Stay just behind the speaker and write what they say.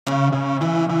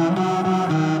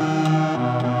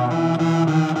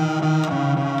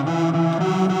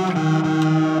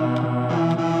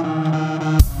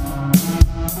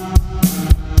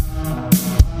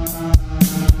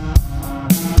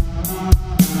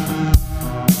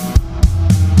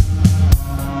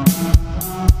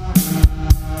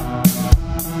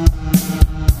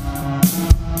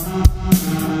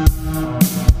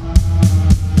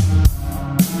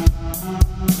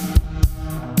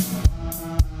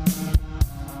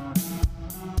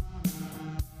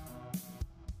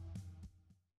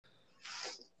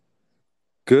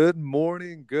Good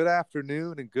morning, good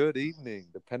afternoon, and good evening,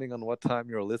 depending on what time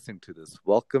you're listening to this.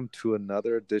 Welcome to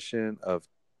another edition of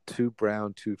Two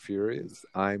Brown, Two Furious.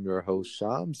 I'm your host,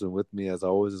 Shams, and with me, as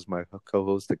always, is my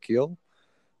co-host, Akil.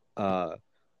 Uh,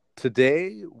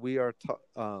 Today,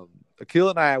 Akil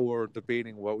and I were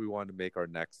debating what we wanted to make our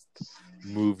next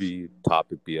movie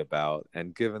topic be about.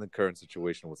 And given the current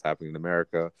situation, what's happening in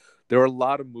America, there are a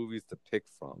lot of movies to pick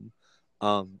from.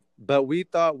 But we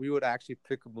thought we would actually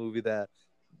pick a movie that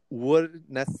wouldn't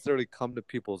necessarily come to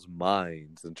people's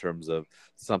minds in terms of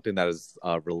something that is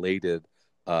related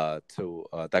to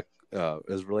that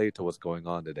is related to what's going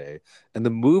on today. And the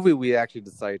movie we actually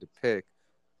decided to pick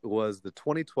was the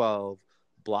 2012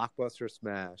 blockbuster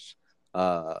smash,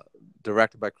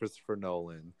 directed by Christopher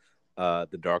Nolan,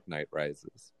 The Dark Knight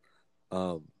Rises.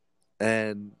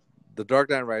 And The Dark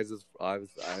Knight Rises, I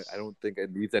don't think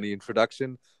it needs any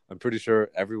introduction. I'm pretty sure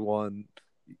everyone,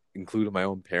 including my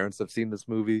own parents, have seen this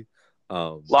movie.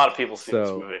 A lot of people have seen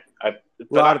this movie. A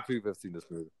lot of people have seen this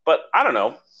movie. But I don't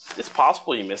know. It's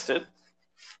possible you missed it.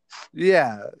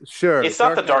 Yeah, sure. It's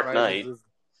not The Dark Knight.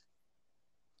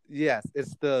 Yes,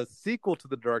 it's the sequel to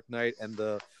The Dark Knight and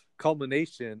the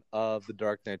culmination of the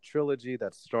Dark Knight trilogy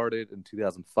that started in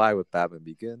 2005 with Batman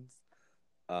Begins.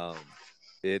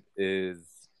 It is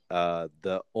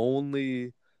the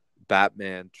only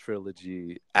Batman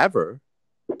trilogy ever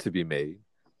to be made.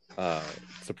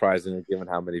 Surprisingly, given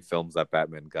how many films that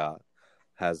Batman got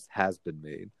has been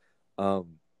made.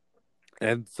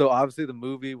 And so obviously the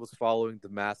movie was following the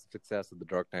massive success of The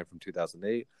Dark Knight from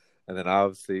 2008. And then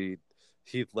obviously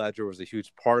Heath Ledger was a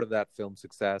huge part of that film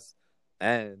success.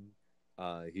 And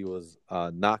he was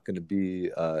not going to be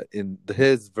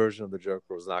his version of the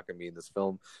Joker was not going to be in this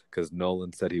film because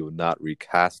Nolan said he would not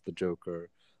recast the Joker.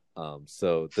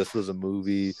 So this was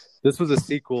a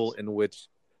sequel in which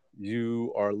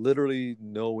you are literally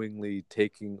knowingly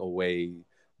taking away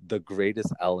the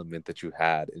greatest element that you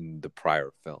had in the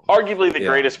prior film. Arguably the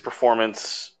greatest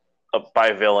performance by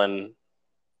a villain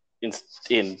in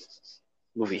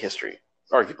movie history.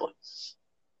 Arguably.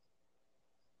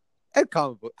 And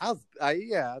comic book. That's. I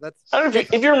don't know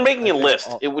if you're making a list,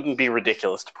 it wouldn't be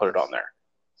ridiculous to put it on there.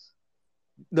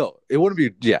 No, it wouldn't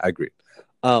be. Yeah, I agree.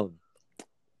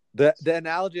 The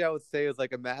analogy I would say is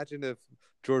like, imagine if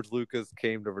George Lucas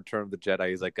came to Return of the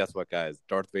Jedi. He's like, guess what, guys?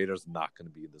 Darth Vader's not going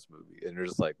to be in this movie. And you're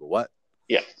just like, what?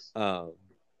 Yeah.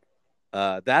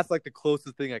 That's like the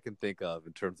closest thing I can think of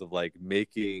in terms of like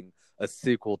making a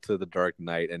sequel to The Dark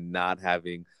Knight and not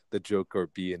having the Joker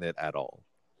be in it at all.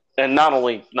 And not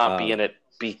only not be in it,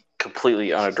 be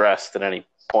completely unaddressed at any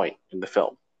point in the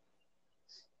film.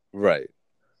 Right.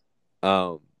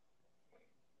 So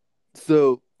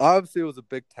obviously it was a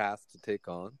big task to take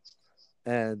on.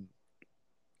 And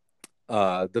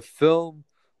the film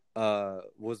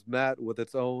was met with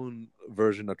its own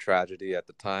version of tragedy at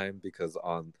the time because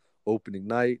on opening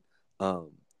night,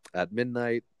 at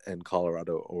midnight in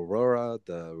Colorado Aurora,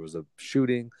 there was a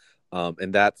shooting,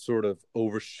 and that sort of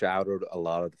overshadowed a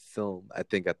lot of the film, I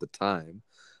think, at the time.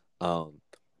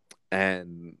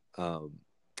 And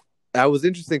that was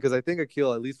interesting because I think,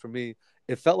 Akil, at least for me,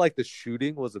 it felt like the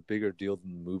shooting was a bigger deal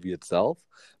than the movie itself.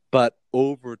 But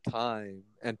over time,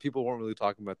 and people weren't really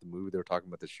talking about the movie, they were talking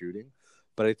about the shooting.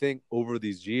 But I think over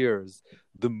these years,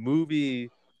 the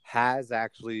movie has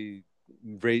actually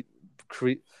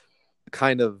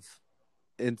kind of,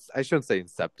 I shouldn't say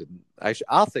incepted.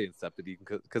 I'll say incepted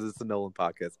because it's a Nolan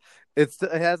podcast. It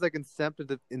has like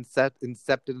incepted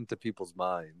into people's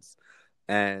minds.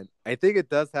 And I think it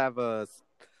does have it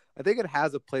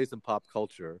has a place in pop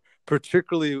culture,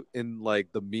 particularly in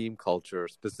like the meme culture,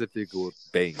 specifically with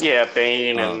Bane. Yeah,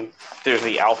 Bane, and there's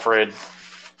the Alfred,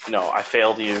 I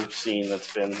failed you scene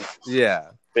that's been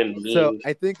memed. So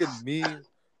I think in meme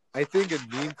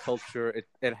culture,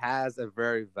 it has a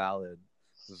very valid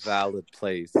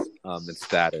place and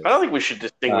status. I don't think we should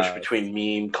distinguish between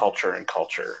meme culture and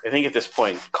culture. I think at this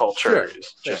point, culture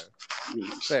is just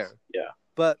memes. Fair. Yeah.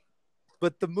 But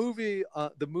the movie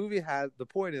has, the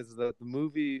point is that the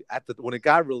movie when it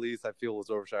got released, I feel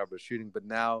was overshadowed by shooting, but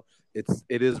now it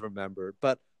is remembered.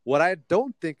 But What I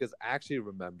don't think is actually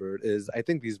remembered is I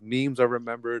think these memes are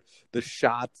remembered, the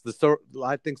shots,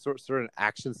 I think certain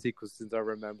action sequences are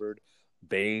remembered.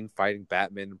 Bane fighting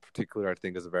Batman in particular, I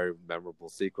think, is a very memorable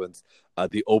sequence.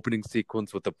 The opening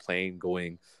sequence with the plane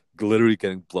literally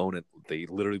getting blown, and they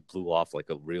literally blew off like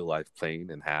a real life plane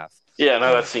in half. Yeah,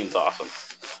 no, that scene's awesome.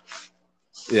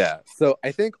 Yeah, so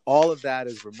I think all of that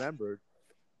is remembered.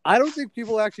 I don't think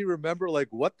people actually remember like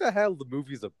what the hell the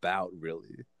movie's about,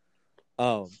 really.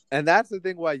 And that's the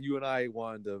thing why you and I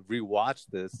wanted to rewatch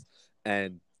this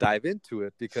and dive into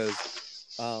it, because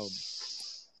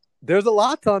there's a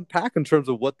lot to unpack in terms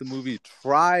of what the movie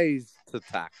tries to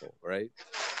tackle, right?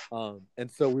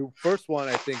 And so we first want,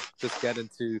 I think, just get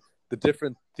into the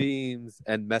different themes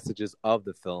and messages of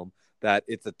the film that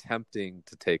it's attempting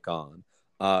to take on.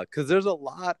 Because there's a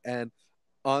lot, and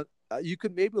you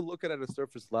could maybe look at it at a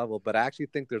surface level, but I actually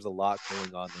think there's a lot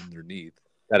going on underneath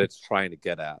that it's trying to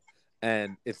get at.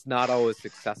 And it's not always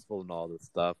successful in all this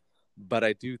stuff, but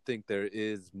I do think there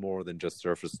is more than just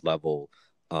surface level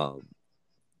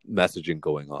messaging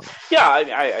going on. Yeah,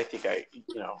 I think I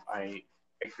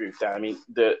agree with that. I mean,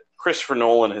 the Christopher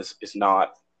Nolan is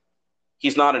not,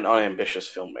 he's not an unambitious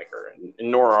filmmaker, and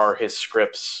nor are his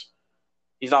scripts.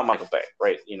 He's not Michael Bay,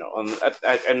 right? You know,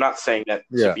 I'm not saying that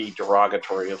to be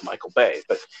derogatory of Michael Bay,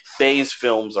 but Bay's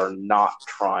films are not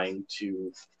trying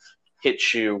to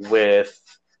hit you with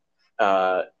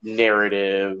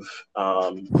narrative,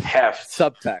 heft,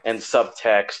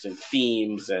 subtext and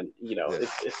themes, and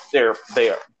they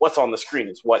are what's on the screen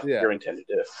is what you're intended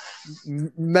to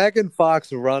do. Megan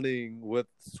Fox running with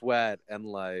sweat and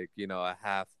a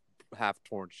half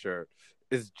torn shirt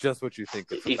is just what you think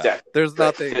it's about. Exactly. There's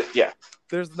nothing.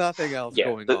 There's nothing else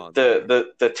going on.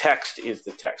 The text is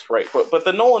the text, right? But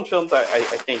the Nolan films, I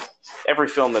think every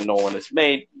film that Nolan has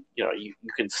made, you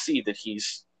can see that he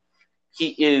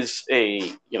is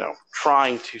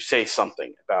trying to say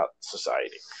something about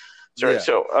society.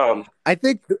 So I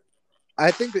think the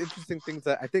interesting things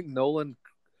that I think Nolan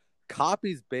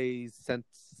copies Bay's sense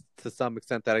to some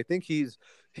extent, that I think he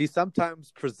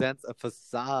sometimes presents a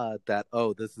facade that,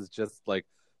 oh, this is just like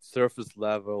surface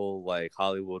level, like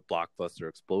Hollywood blockbuster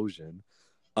explosion,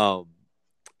 to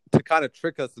kind of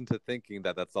trick us into thinking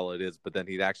that that's all it is. But then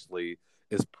he actually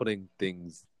is putting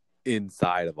things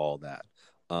inside of all that.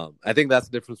 I think that's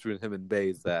the difference between him and Bay,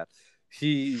 is that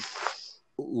he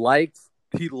likes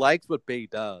what Bay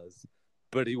does,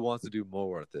 but he wants to do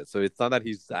more with it. So it's not that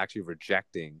he's actually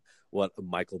rejecting what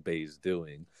Michael Bay is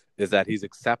doing, is that he's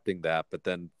accepting that, but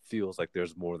then feels like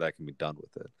there's more that can be done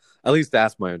with it. At least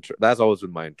that's always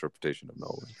been my interpretation of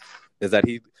Nolan, is that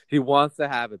he wants to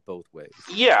have it both ways.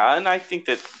 Yeah, and I think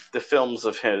that the films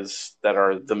of his that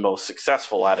are the most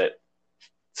successful at it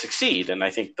succeed, and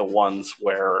I think the ones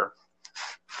where,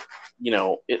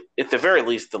 at the very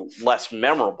least, the less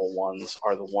memorable ones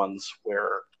are the ones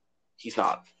where he's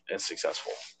not as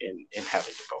successful in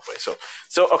having it both ways.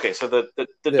 So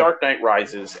the Dark Knight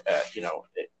Rises,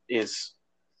 is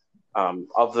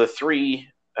of the three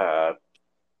of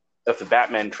the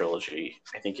Batman trilogy,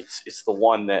 I think it's the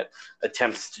one that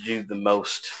attempts to do the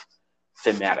most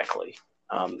thematically.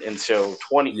 And so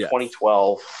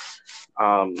 2012,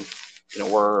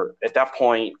 we're at that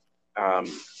point.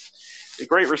 The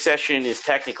Great Recession is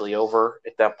technically over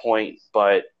at that point,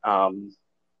 but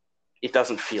it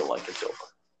doesn't feel like it's over.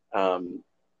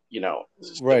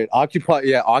 Right.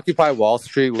 Occupy Wall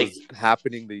Street was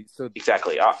happening the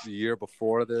year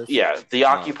before this. Yeah, the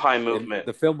Occupy movement.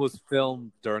 The film was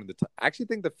filmed during the time. I actually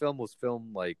think the film was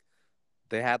filmed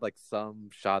they had some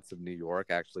shots of New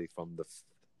York actually from the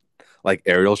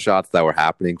aerial shots that were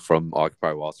happening from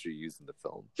Occupy Wall Street used in the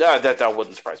film. Yeah, that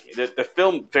wouldn't surprise me. The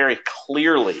film very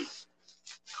clearly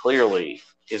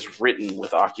is written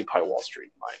with Occupy Wall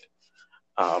Street in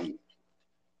mind.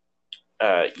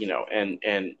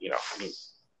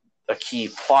 A key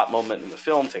plot moment in the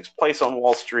film takes place on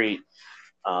Wall Street.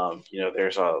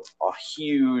 There's a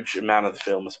huge amount of the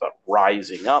film is about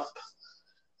rising up.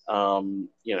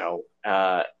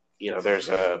 There's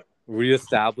a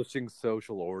reestablishing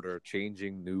social order,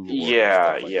 changing new order.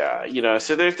 Yeah.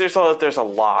 So there's a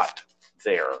lot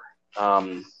there.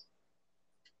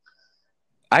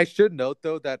 I should note,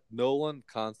 though, that Nolan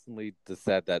constantly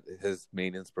said that his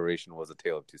main inspiration was A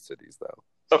Tale of Two Cities, though.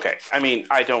 Okay. I mean,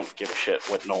 I don't give a shit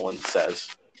what Nolan says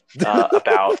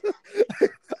about...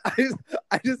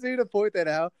 I just need to point that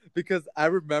out, because I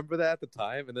remember that at the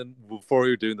time, and then before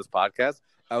we were doing this podcast,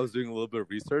 I was doing a little bit of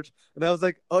research, and I was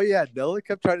like, oh yeah, Nolan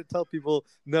kept trying to tell people,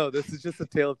 no, this is just a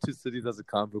Tale of Two Cities as a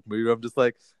comic book movie. I'm just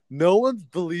like, no one's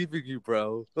believing you,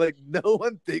 bro. Like, no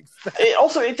one thinks that.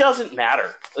 It doesn't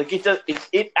matter. Like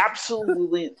it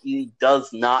absolutely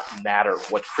does not matter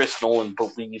what Chris Nolan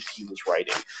believed he was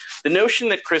writing. The notion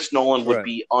that Chris Nolan would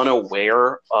be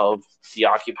unaware of the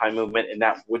Occupy movement and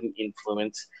that wouldn't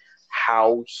influence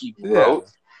how he wrote.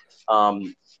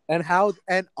 And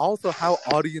also how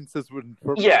audiences would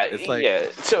interpret it. It's like,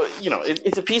 So,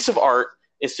 it's a piece of art.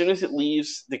 As soon as it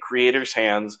leaves the creator's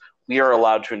hands, we are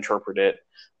allowed to interpret it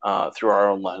through our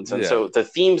own lens. And so the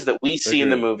themes that we see in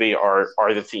the movie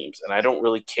are the themes. And I don't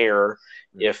really care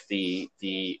if the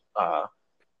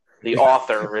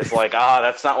author is like,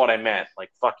 that's not what I meant.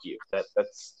 Like, fuck you.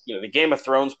 That's the Game of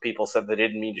Thrones people said they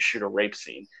didn't mean to shoot a rape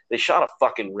scene. They shot a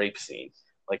fucking rape scene.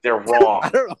 Like, they're wrong. I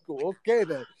don't know. Okay,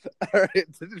 then. All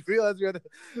right. Didn't realize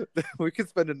we could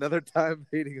spend another time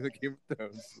hating the Game of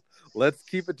Thrones. Let's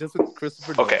keep it just with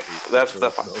Christopher Nolan. Okay, that's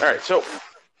fine. All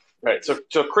right.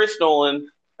 So Chris Nolan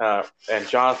and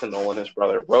Jonathan Nolan, his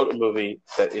brother, wrote a movie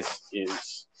that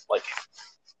is like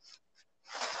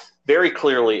very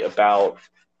clearly about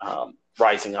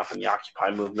rising up in the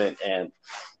Occupy movement and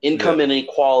income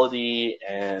inequality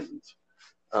and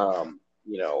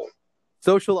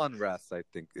social unrest, I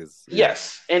think, is...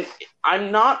 Yes, and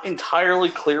I'm not entirely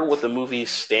clear what the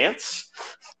movie's stance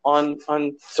on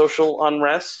social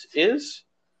unrest is.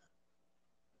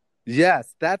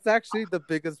 Yes, that's actually the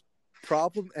biggest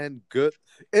problem and good.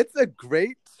 It's a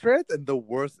great strength and the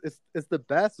worst. It's the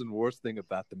best and worst thing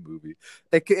about the movie.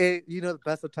 AKA, the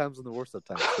best of times and the worst of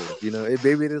times.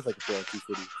 Maybe it is like a Tale of Two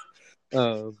Cities.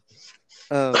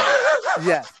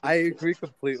 Yes, I agree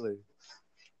completely.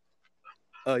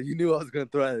 You knew I was going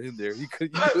to throw that in there. You knew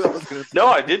I was going to. No,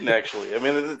 I didn't actually. I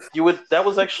mean, that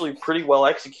was actually pretty well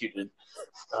executed.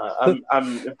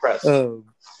 I'm impressed.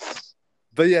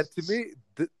 But yeah, to me,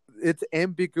 its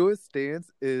ambiguous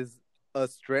stance is a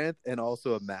strength and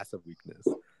also a massive weakness.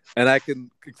 And I can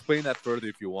explain that further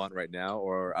if you want right now,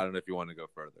 or I don't know if you want to go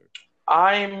further.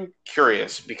 I'm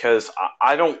curious because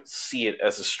I don't see it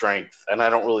as a strength, and I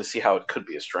don't really see how it could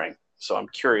be a strength. So I'm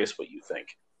curious what you think.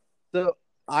 So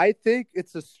I think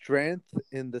it's a strength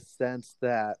in the sense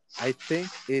that I think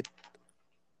it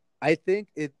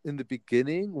in the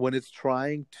beginning when it's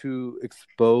trying to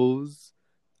expose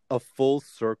a full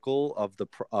circle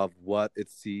of what it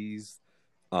sees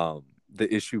the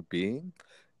issue being,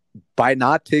 by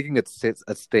not taking a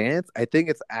stance, I think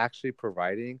it's actually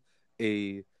providing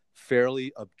a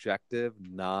fairly objective,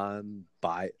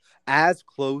 as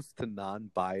close to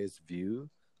non-biased view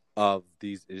of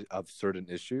certain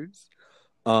issues.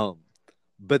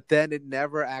 But then it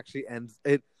never actually ends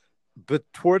it. But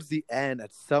towards the end,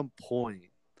 at some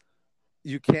point,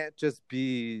 you can't just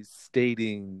be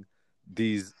stating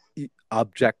these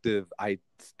objective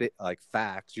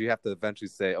facts. You have to eventually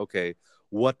say, okay,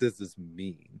 what does this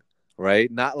mean?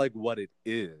 Right? Not like what it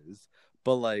is,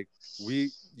 but like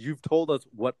you've told us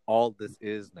what all this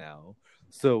is now.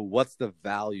 So what's the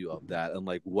value of that? And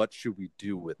like, what should we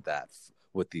do with that,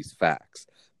 with these facts?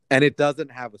 And it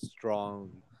doesn't have a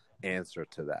strong answer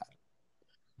to that.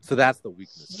 So that's the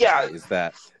weakness. Yeah. Is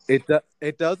that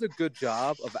it does a good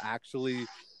job of actually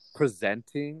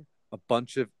presenting a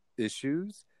bunch of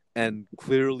issues and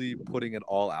clearly putting it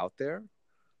all out there.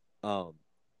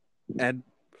 And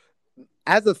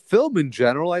as a film in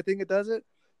general, I think it does it.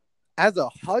 As a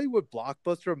Hollywood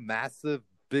blockbuster, massive,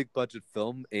 big budget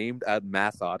film aimed at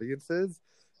mass audiences,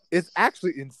 it's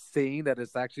actually insane that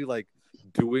it's actually like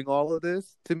doing all of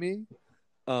this to me.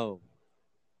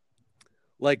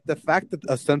 Like the fact that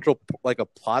a central, like a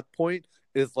plot point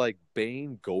is like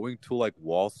Bane going to like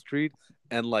Wall Street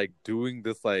and like doing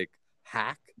this like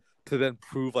hack to then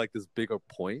prove like this bigger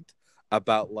point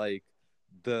about like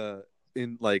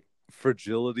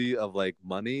fragility of like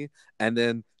money, and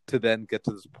then to then get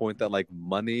to this point that like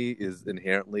money is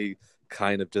inherently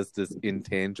kind of just this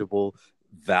intangible,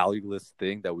 valueless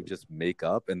thing that we just make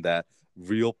up, and that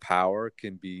real power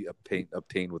can be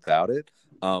obtained without it.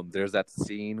 There's that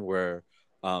scene where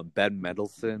Ben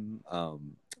Mendelsohn,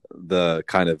 the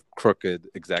kind of crooked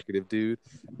executive dude,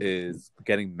 is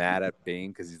getting mad at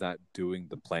Bane because he's not doing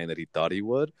the plan that he thought he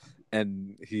would.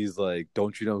 And he's like,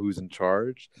 don't you know who's in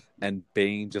charge? And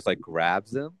Bane just like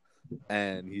grabs him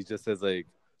and he just says like,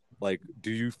 do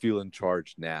you feel in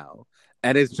charge now?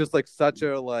 And it's just like such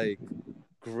a like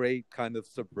great kind of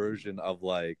subversion of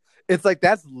like, it's like,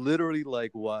 that's literally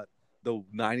like what the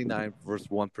 99 versus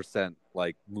 1%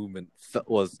 like movement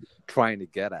was trying to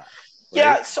get at. Right?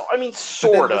 Yeah, so I mean,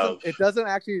 sort of. It doesn't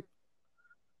actually.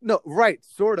 No, right,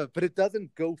 sort of, but it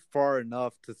doesn't go far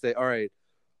enough to say, all right,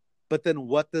 But then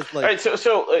what does All like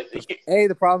right,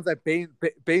 the problem is that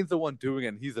Bane's the one doing it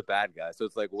and he's a bad guy. So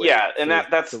it's like, wait, yeah, and so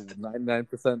that's the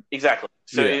 99%. exactly.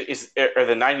 So Yeah. are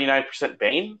the 99%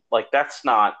 Bane? Like that's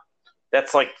not.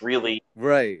 That's like really.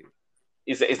 Right.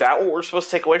 Is that what we're supposed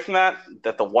to take away from that?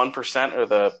 That the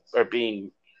 1% are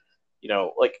being,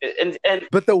 like and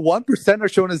But the 1% are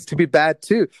shown as to be bad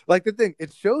too. Like the thing,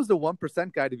 it shows the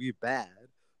 1% guy to be bad,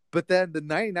 but then the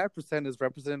 99% is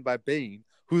represented by Bane,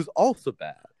 who's also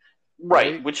bad.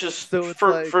 right, which is so it's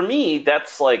like, for me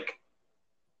that's like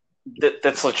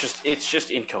that's like it's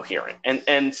just incoherent.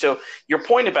 And so your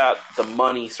point about the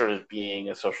money sort of being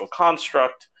a social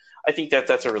construct, I think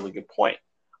that's a really good point.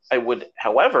 I would,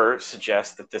 however,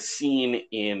 suggest that the scene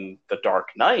in The Dark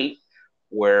Knight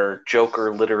where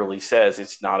Joker literally says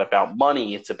it's not about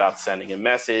money, it's about sending a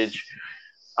message.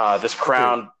 This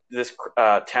town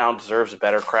deserves a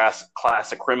better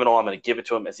class of criminal. I'm going to give it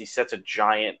to him, as he sets a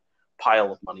giant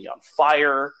pile of money on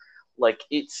fire. Like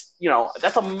it's,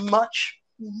 that's a much,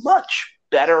 much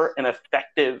better and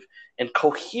effective and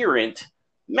coherent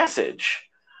message.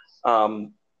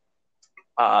 And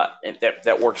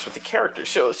that works with the character.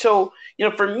 So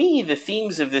for me, the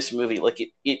themes of this movie, like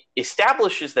it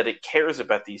establishes that it cares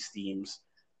about these themes,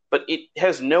 but it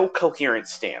has no coherent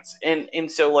stance.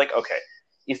 And so like, okay,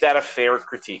 is that a fair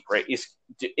critique, right? Is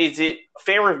it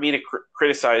fair of me to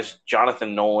criticize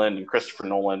Jonathan Nolan and Christopher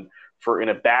Nolan for, in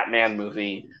a Batman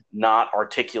movie, not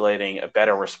articulating a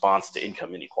better response to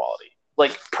income inequality?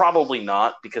 Like, probably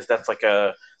not, because that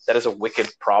is a wicked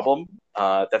problem.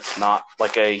 That's not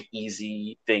like a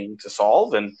easy thing to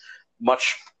solve, and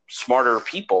much smarter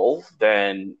people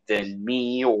than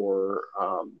me or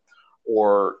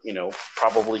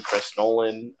probably Chris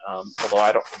Nolan. Although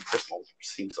I don't think Chris Nolan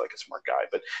seems like a smart guy,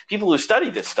 but people who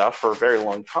study this stuff for a very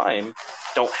long time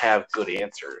don't have good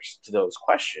answers to those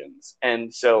questions.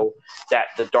 And so that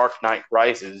The Dark Knight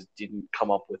Rises didn't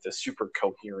come up with a super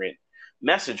coherent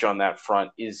message on that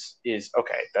front is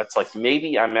okay. That's like,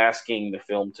 maybe I'm asking the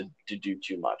film to do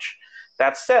too much.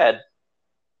 That said,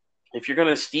 if you're going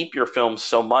to steep your film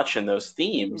so much in those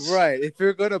themes, right? If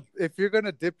you're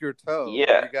gonna dip your toe,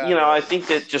 yeah, you gotta, I think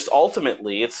that just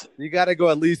ultimately you gotta go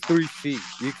at least 3 feet.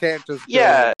 You can't just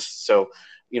yeah. So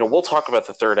we'll talk about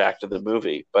the third act of the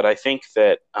movie, but I think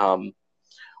that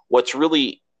what's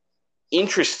really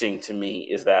interesting to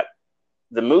me is that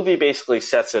the movie basically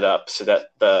sets it up so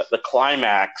that the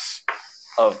climax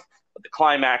of the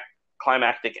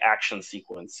climactic action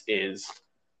sequence is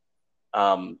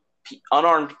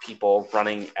unarmed people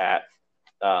running at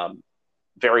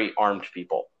very armed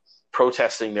people,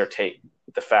 protesting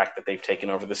the fact that they've taken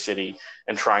over the city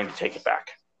and trying to take it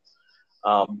back.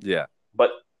 Yeah.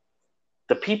 But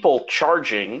the people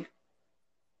charging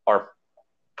are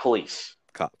police.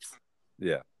 Cops.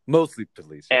 Yeah. Mostly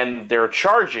police. And they're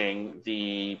charging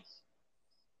the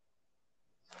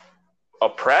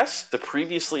oppressed, the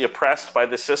previously oppressed by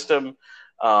the system,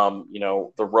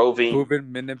 the roving, who've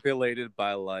been manipulated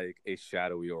by like a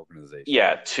shadowy organization.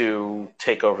 Yeah, to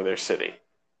take over their city.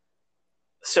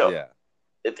 So, yeah.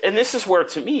 And this is where,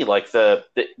 to me, like the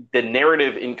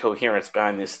narrative incoherence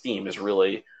behind this theme is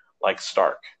really like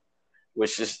stark,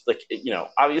 which is like,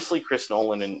 obviously Chris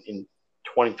Nolan in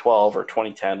 2012 or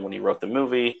 2010 when he wrote the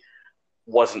movie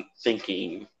wasn't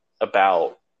thinking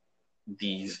about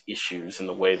these issues in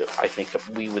the way that I think that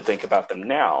we would think about them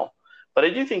now. But I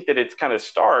do think that it's kind of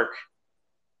stark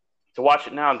to watch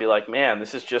it now and be like, man,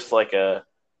 this is just like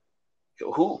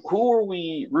who are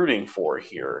we rooting for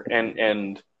here?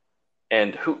 And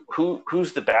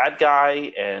who's the bad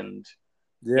guy? And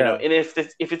and if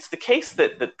it's the case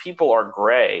that people are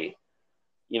gray,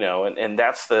 and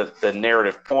that's the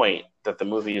narrative point that the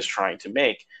movie is trying to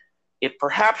make, it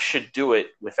perhaps should do it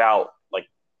without like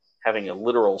having a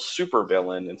literal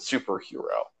supervillain and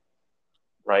superhero,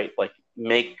 right? Like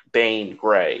make Bane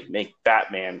gray, make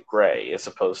Batman gray, as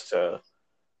opposed to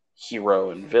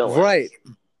hero and villain. Right.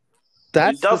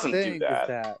 That's it doesn't the thing, do that. Is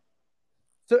that.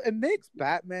 So it makes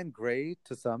Batman gray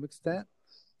to some extent,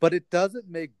 but it doesn't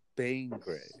make Bane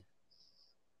gray.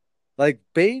 Like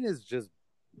Bane is just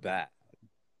bad.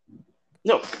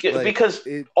 No, because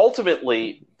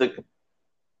ultimately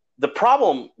the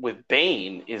problem with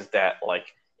Bane is that, like,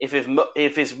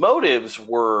 if his motives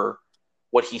were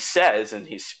what he says in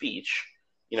his speech,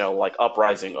 like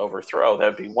uprising, overthrow,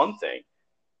 that'd be one thing.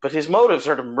 But his motives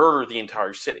are to murder the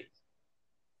entire city.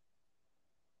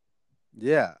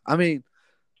 Yeah, I mean,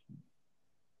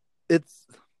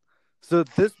 so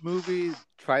this movie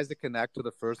tries to connect to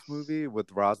the first movie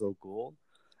with Ra's al Ghul,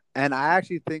 and I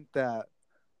actually think that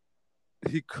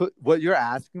what you're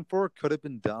asking for could have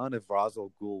been done if Ra's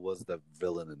al Ghul was the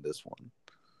villain in this one.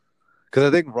 Because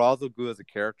I think Ra's al Ghul as a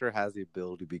character has the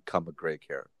ability to become a great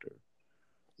character.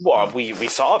 Well, we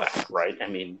saw that, right? I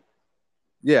mean,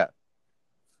 yeah,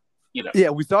 you know, yeah,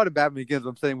 we saw it in Batman Begins.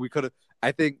 I'm saying we could have.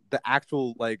 I think the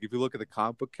actual like, if you look at the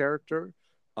comic book character,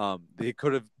 they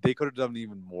could have done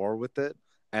even more with it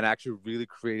and actually really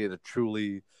created a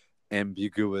truly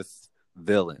ambiguous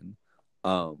villain,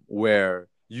 where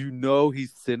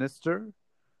he's sinister,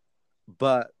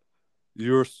 but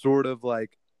you're sort of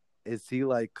like, is he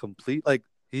like complete? Like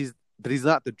but he's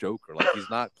not the Joker. Like he's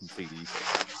not complete evil,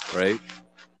 right?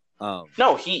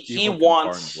 No, he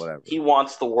wants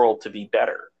the world to be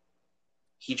better.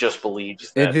 He just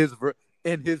believes that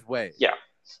in his way. Yeah.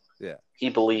 Yeah. He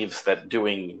believes that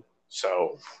doing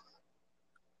so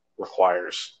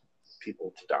requires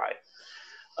people to die.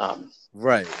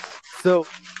 Right. So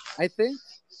I think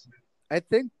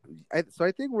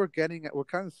we're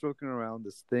kind of stroking around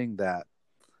this thing that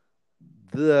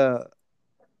the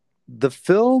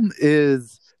film the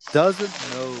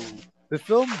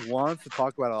film wants to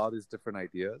talk about all these different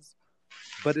ideas,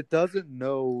 but it doesn't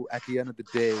know at the end of the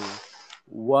day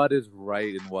what is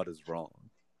right and what is wrong.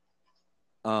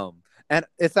 And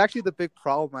it's actually the big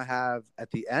problem I have at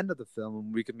the end of the film,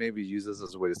 and we can maybe use this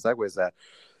as a way to segue, is that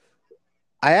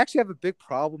I actually have a big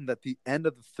problem that the end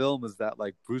of the film is that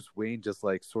like Bruce Wayne just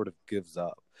like sort of gives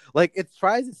up. Like it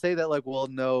tries to say that like, well,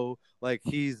 no, like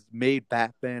he's made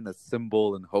Batman a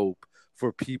symbol and hope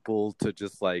for people to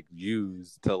just like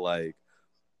use to like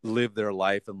live their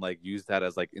life and like use that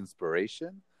as like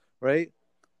inspiration, right?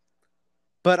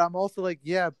 But I'm also like,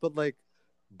 yeah, but like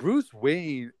Bruce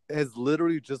Wayne is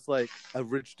literally just like a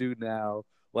rich dude now,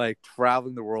 like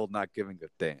traveling the world, not giving a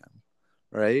damn,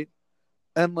 right?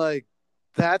 And like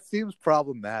that seems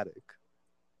problematic.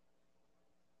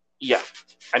 Yeah,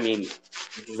 I mean,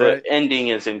 the ending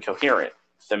is incoherent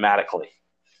thematically,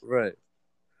 right?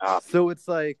 So it's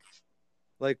like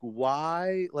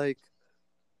why, like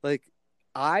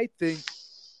I think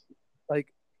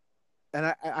like.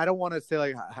 And I don't want to say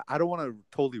like, I don't want to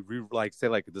totally say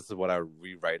like this is what I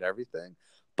rewrite everything,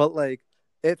 but like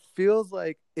it feels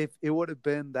like if it would have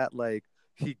been that like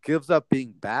he gives up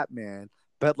being Batman,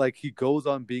 but like he goes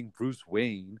on being Bruce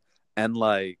Wayne and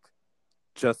like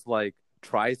just like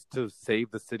tries to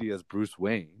save the city as Bruce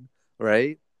Wayne,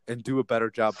 right? And do a better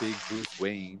job being Bruce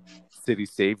Wayne, city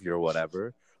savior or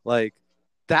whatever. Like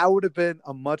that would have been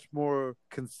a much more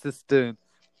consistent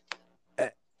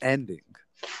ending.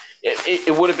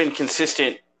 It would have been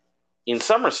consistent in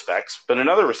some respects, but in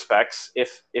other respects,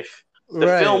 if the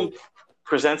film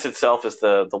presents itself as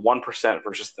the 1%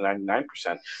 versus the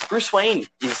 99%, Bruce Wayne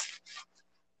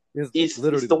is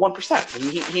literally the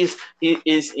 1%. He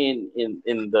is in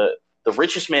the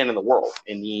richest man in the world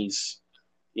in these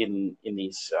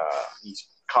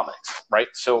comics, right?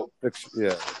 So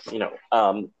yeah,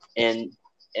 and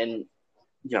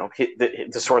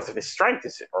the source of his strength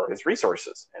are his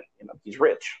resources, and he's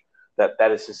rich.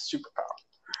 That is his superpower.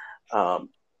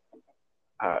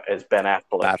 As Ben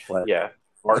Affleck,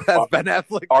 Ben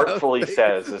Affleck artfully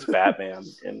says as Batman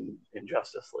in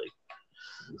Justice League.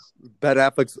 Ben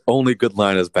Affleck's only good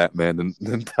line as Batman in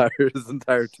his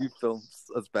entire 2 films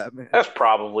as Batman. That's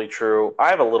probably true. I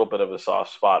have a little bit of a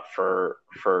soft spot for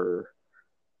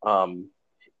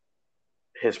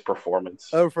his performance.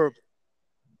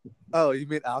 Oh, you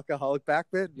mean alcoholic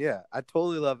Batman? Yeah, I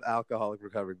totally love alcoholic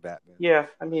recovering Batman. Yeah,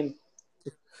 I mean,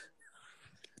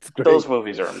 those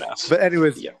movies are a mess. But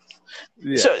anyways, yeah.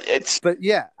 So it's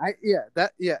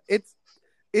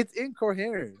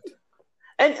incoherent.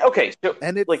 And okay, so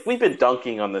like we've been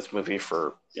dunking on this movie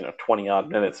for 20 odd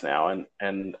minutes now,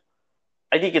 and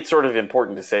I think it's sort of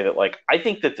important to say that like I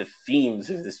think that the themes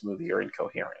of this movie are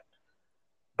incoherent,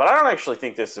 but I don't actually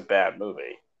think this is a bad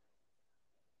movie.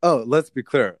 Oh, let's be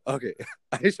clear. Okay,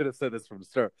 I should have said this from the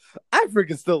start. I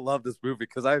freaking still love this movie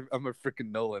because I'm a freaking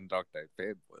Nolan Dark Knight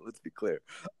fanboy. Let's be clear.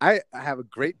 I have a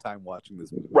great time watching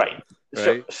this movie. Right?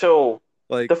 So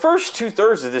like the first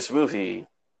 2/3 of this movie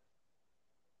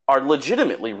are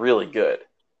legitimately really good.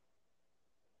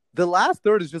 The last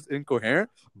third is just incoherent,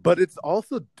 but it's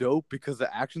also dope because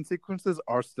the action sequences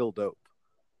are still dope.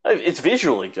 It's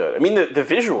visually good. I mean, the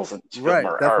visuals in this film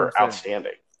are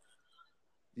outstanding.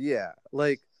 Yeah,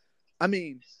 like, I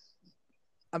mean,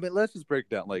 let's just break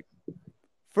down. Like,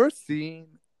 first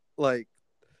scene, like,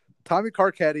 Tommy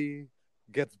Carcetti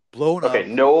gets blown up. Okay,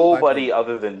 nobody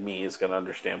other than me is going to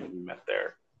understand what you meant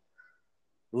there.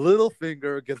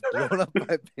 Littlefinger gets blown up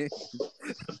by Bane.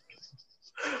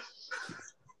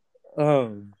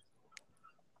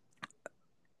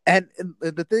 And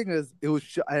the thing is, it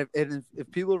was and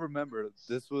if people remember,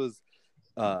 this was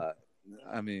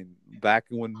I mean, back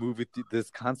when this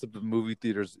concept of movie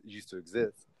theaters used to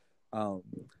exist, um,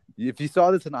 if you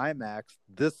saw this in IMAX,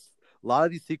 a lot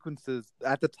of these sequences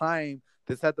at the time,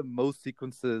 this had the most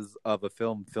sequences of a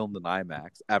film filmed in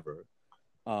IMAX ever.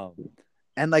 Um,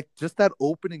 and like just that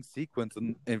opening sequence,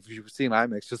 and if you've seen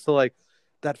IMAX, just so like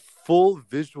that full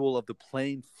visual of the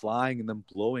plane flying and then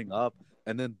blowing up,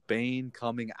 and then Bane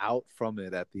coming out from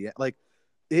it at the end, like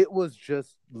it was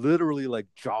just literally like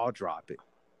jaw dropping.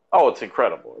 Oh, it's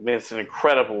incredible. I mean, it's an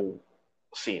incredible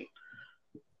scene.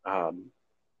 Um,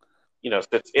 so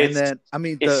And then I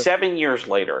mean it's 7 years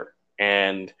later,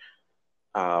 and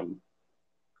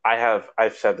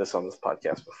I've said this on this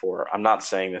podcast before. I'm not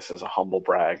saying this as a humble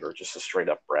brag or just a straight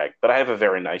up brag, but I have a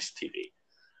very nice TV.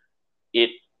 It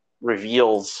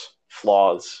reveals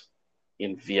flaws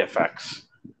in VFX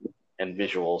and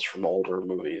visuals from older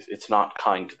movies. It's not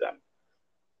kind to them.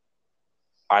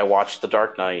 I watched The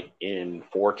Dark Knight in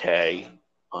 4K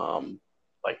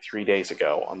like 3 days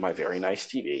ago on my very nice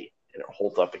TV, and it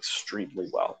holds up extremely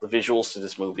well. The visuals to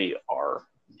this movie are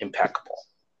impeccable.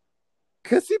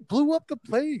 Because he blew up the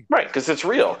plane. Right, because it's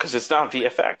real, because it's not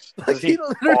VFX. Because he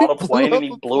bought a plane and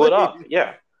he blew it up.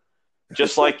 Yeah.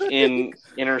 Just like in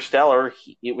Interstellar,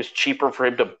 it was cheaper for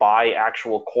him to buy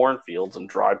actual cornfields and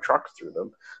drive trucks through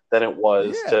them than it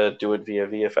was to do it via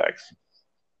VFX.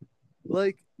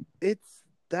 Like,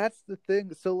 that's the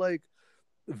thing. So, like,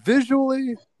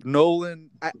 visually, Nolan,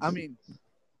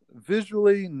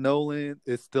 visually, Nolan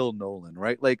is still Nolan,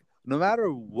 right? Like, no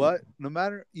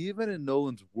matter even in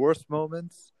Nolan's worst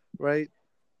moments, right?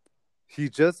 He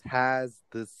just has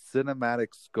this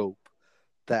cinematic scope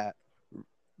that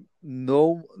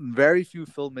very few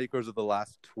filmmakers of the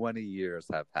last 20 years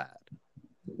have had.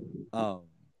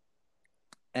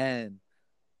 And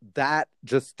that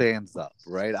just stands up,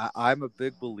 right? I'm a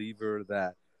big believer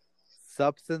that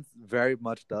substance very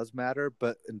much does matter,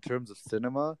 but in terms of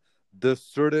cinema, there's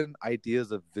certain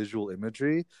ideas of visual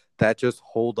imagery that just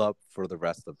hold up for the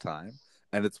rest of time.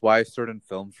 And it's why certain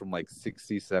films from like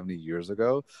 60, 70 years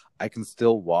ago, I can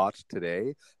still watch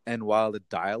today. And while the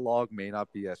dialogue may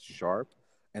not be as sharp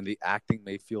and the acting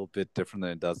may feel a bit different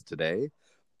than it does today,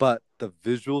 but the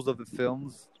visuals of the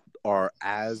films are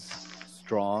as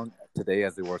strong today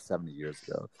as they were 70 years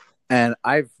ago. And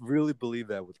I really believe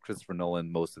that with Christopher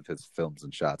Nolan, most of his films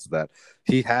and shots, that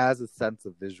he has a sense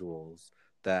of visuals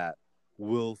that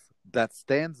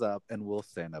stands up and will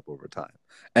stand up over time.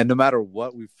 And no matter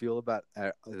what we feel about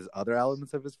his other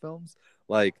elements of his films,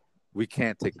 like we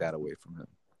can't take that away from him.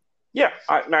 Yeah,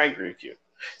 I agree with you.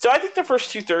 So I think the first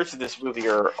 2/3 of this movie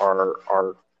are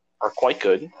quite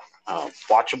good,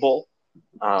 watchable,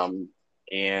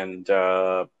 and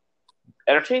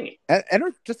entertaining.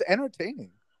 Just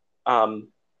entertaining. I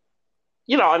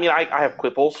mean, I have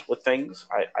quibbles with things.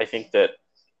 I think that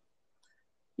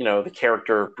the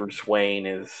character of Bruce Wayne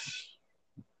is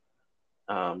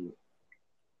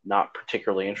not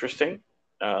particularly interesting.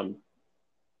 In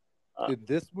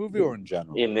this movie or in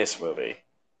general? In this movie.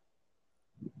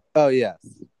 Oh, yes.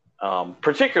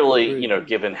 Particularly,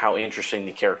 given how interesting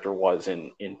the character was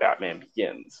in Batman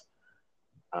Begins.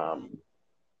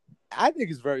 I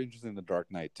think it's very interesting in The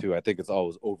Dark Knight too. I think it's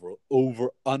always over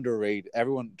underrated.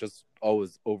 Everyone just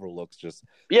always overlooks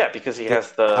because he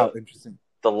has how interesting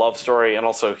the love story, and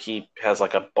also he has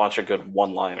like a bunch of good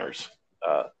one-liners.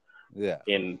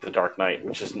 In The Dark Knight,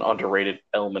 which is an underrated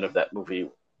element of that movie.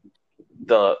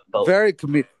 The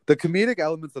comedic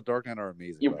elements of Dark Knight are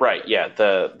amazing. Right? Yeah.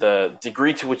 The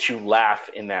degree to which you laugh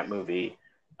in that movie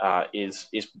is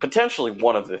potentially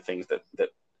one of the things that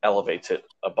elevates it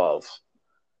above.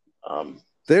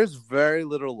 There's very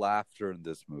little laughter in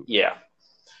this movie. Yeah.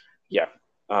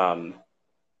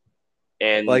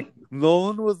 And like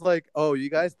Nolan was like, "Oh, you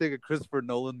guys think a Christopher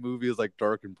Nolan movie is like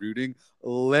dark and brooding?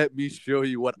 Let me show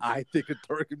you what I think a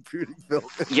dark and brooding film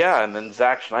is." Yeah, and then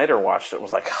Zack Snyder watched it and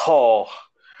was like, "Oh,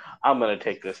 I'm gonna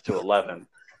take this to 11."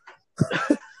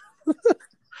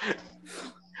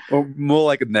 Or more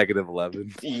like a negative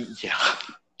 11.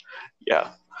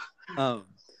 Yeah.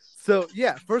 So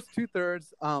yeah, first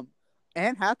 2/3.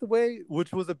 Anne Hathaway,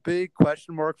 which was a big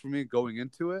question mark for me going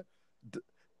into it.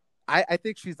 I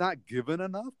think she's not given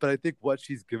enough, but I think what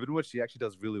she's given, what she actually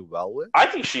does really well with. I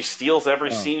think she steals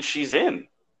every scene she's in.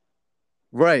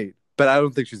 Right, but I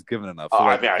don't think she's given enough. So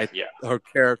her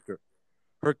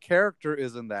character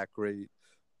isn't that great,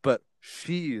 but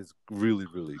she is really,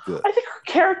 really good. I think her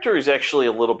character is actually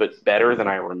a little bit better than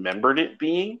I remembered it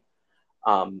being.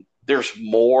 There's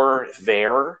more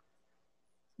there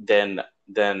than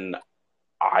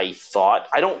I thought.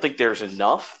 I don't think there's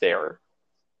enough there.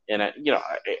 And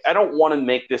I don't want to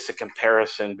make this a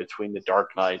comparison between the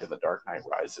Dark Knight and the Dark Knight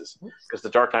Rises, because the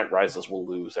Dark Knight Rises will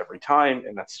lose every time,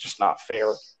 and that's just not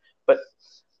fair. But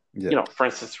for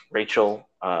instance, Rachel,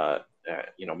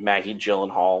 Maggie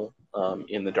Gyllenhaal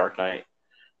in the Dark Knight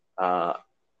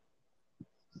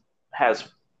has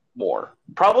more.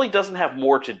 Probably doesn't have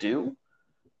more to do,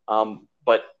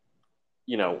 but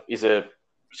is a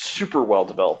super well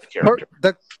developed character.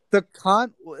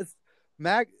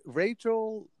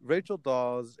 Rachel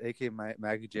Dawes, aka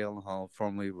Maggie Gyllenhaal,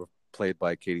 formerly played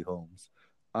by Katie Holmes,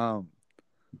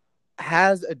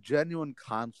 has a genuine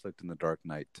conflict in The Dark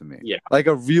Knight to me. Yeah, like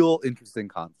a real interesting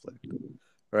conflict,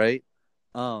 right?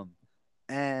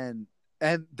 And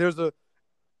there's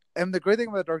and the great thing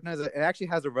about The Dark Knight is that it actually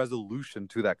has a resolution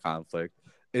to that conflict.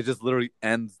 It just literally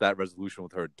ends that resolution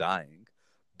with her dying,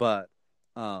 but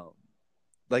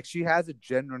like she has a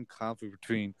genuine conflict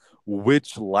between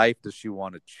which life does she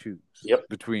want to choose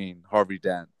between Harvey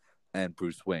Dent and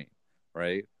Bruce Wayne,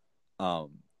 right?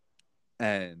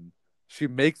 And she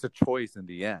makes a choice in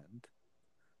the end,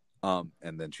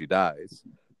 and then she dies.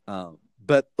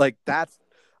 But like that's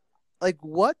like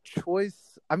what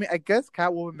choice? I mean, I guess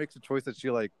Catwoman makes a choice that she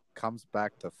like comes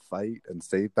back to fight and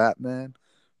save Batman,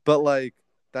 but like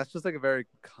that's just like a very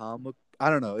comic. I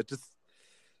don't know. It just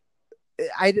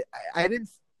I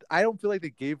don't feel like they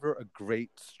gave her a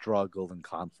great struggle and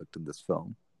conflict in this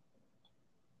film.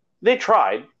 They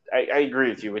tried. I agree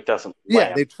with you. It doesn't.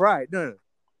 Yeah, they tried. No,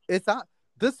 it's not.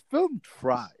 This film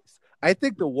tries. I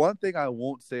think the one thing I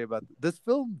won't say about this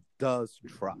film does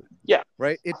try. Yeah.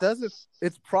 Right. It doesn't.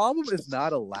 Its problem is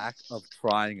not a lack of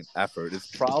trying and effort.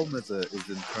 Its problem is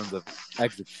in terms of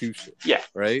execution. Yeah.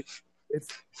 Right.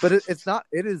 It's not.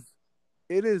 It is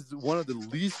one of the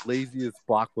least laziest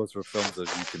blockbuster films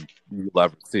that you'll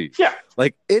ever see. Yeah.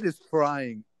 Like it is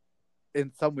trying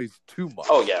in some ways too much.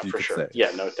 Oh yeah, for sure. Say. Yeah,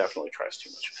 no, it definitely tries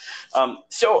too much.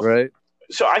 So right.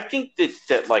 So I think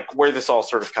that like where this all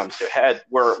sort of comes to a head,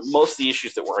 where most of the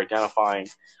issues that we're identifying,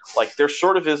 like they're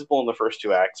sort of visible in the first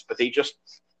two acts, but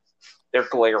they're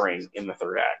glaring in the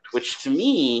third act, which to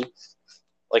me,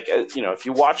 like, if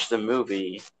you watch the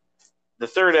movie, the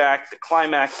third act, the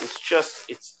climax is just,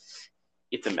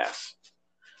 it's a mess.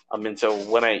 And so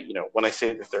when I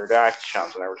say the third act,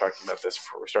 Shams and I were talking about this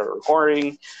before we started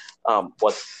recording.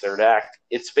 What's the third act?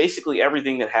 It's basically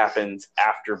everything that happens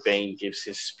after Bane gives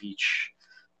his speech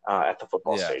at the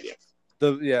football stadium.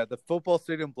 The football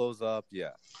stadium blows up. Yeah.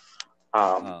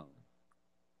 And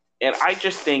I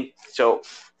just think so.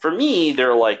 For me,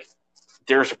 they're like,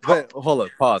 there's a hold up,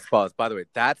 pause. By the way,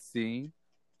 that scene,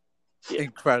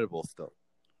 incredible still.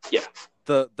 Yeah.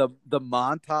 The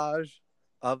montage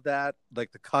of that,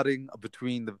 like the cutting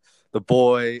between the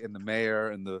boy and the mayor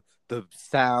and the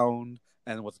sound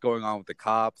and what's going on with the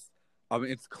cops. I mean,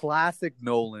 it's classic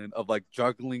Nolan of like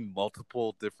juggling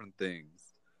multiple different things.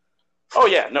 Oh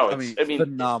yeah, no, I mean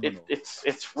phenomenal.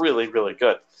 It's really, really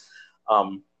good.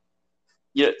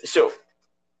 Yeah, so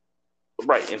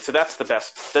right, and so that's the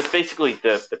best. That's basically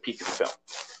the peak of the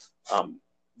film.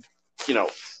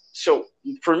 So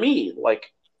for me, like,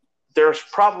 there's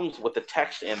problems with the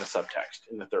text and the subtext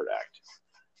in the third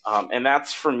act, and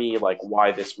that's for me like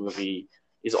why this movie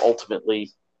is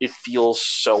ultimately, it feels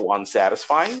so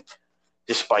unsatisfying,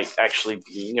 despite actually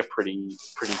being a pretty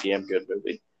damn good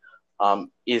movie.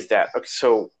 Is that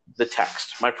so? The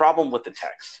text. My problem with the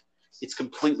text, it's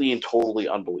completely and totally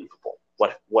unbelievable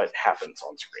what happens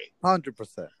on screen.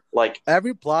 100%. Like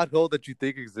every plot hole that you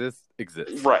think exists.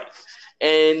 Right,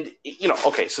 and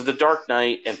okay. So the Dark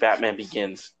Knight and Batman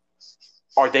Begins,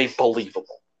 are they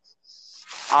believable?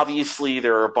 Obviously,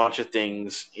 there are a bunch of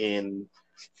things in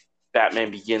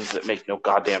Batman Begins that make no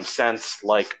goddamn sense,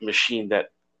 like machine that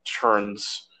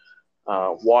turns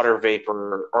water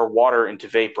vapor or water into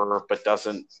vapor, but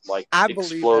doesn't like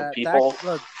explode people.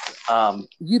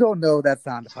 You don't know that's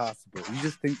not possible. You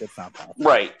just think that's not possible,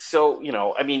 right? So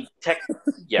I mean,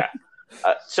 yeah.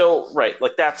 So right,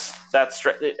 like that's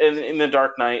in the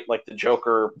Dark Knight, like the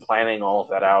Joker planning all of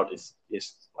that out is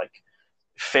like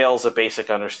fails a basic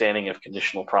understanding of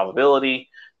conditional probability.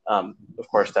 Of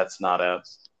course, that's not a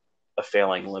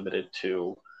failing limited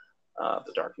to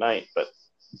the Dark Knight, but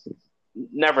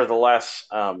nevertheless,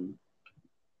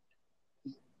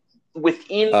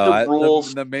 within the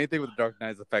rules. The main thing with the Dark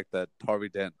Knight is the fact that Harvey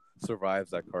Dent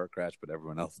survives that car crash, but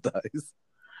everyone else dies.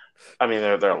 I mean,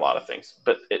 there are a lot of things,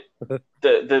 but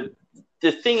the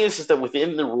thing is that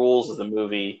within the rules of the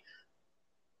movie,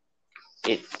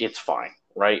 it's fine,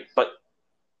 right? But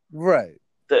right.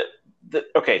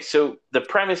 Okay, so the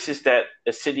premise is that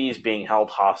a city is being held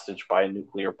hostage by a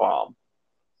nuclear bomb,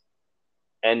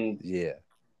 and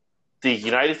the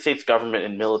United States government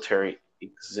and military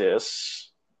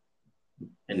exists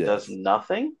and does Yes.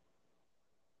 nothing.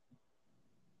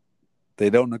 They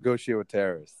don't negotiate with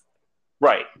terrorists.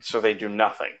 Right. So they do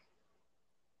nothing.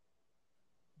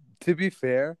 To be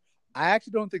fair, I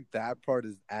actually don't think that part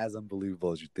is as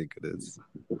unbelievable as you think it is.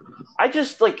 I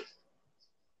just like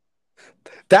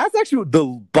That's actually the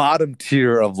bottom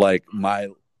tier of like my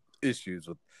issues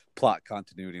with plot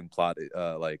continuity and plot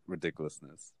like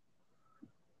ridiculousness.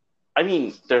 I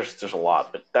mean, there's a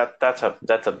lot, but that's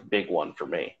a big one for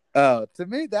me. To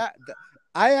me that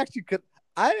I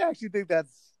actually think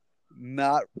that's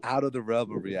not out of the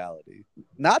realm of reality.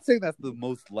 Not saying that's the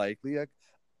most likely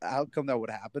outcome that would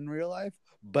happen in real life,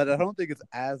 but I don't think it's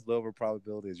as low of a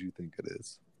probability as you think it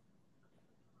is.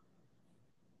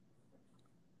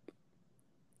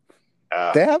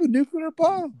 They have a nuclear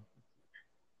bomb.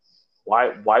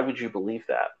 Why would you believe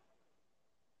that?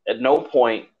 At no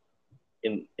point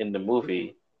in the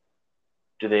movie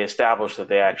do they establish that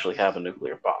they actually have a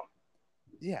nuclear bomb.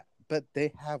 Yeah, but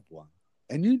they have one.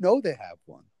 And you know they have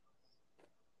one.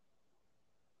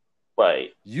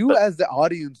 Right. You as the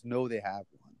audience know they have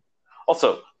one.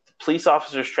 Also, police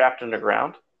officers trapped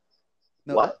underground?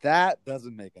 No, what? That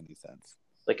doesn't make any sense.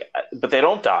 Like, but they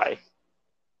don't die.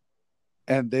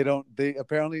 And they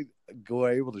apparently go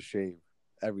able to shave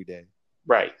every day.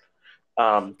 Right.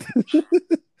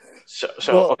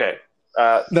 So okay.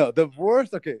 No, the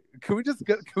worst. Okay, can we just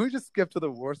skip to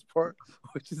the worst part,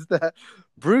 which is that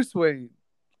Bruce Wayne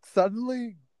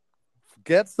suddenly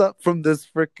gets up from this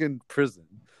freaking prison,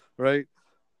 right?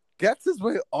 Gets his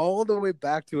way all the way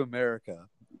back to America,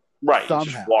 right? Somehow.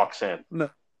 Just walks in.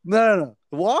 No.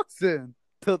 Walks in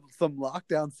to some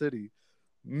lockdown city,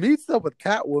 meets up with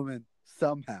Catwoman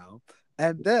somehow,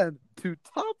 and then to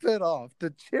top it off,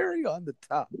 the cherry on the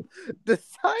top,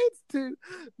 decides to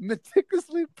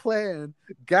meticulously plan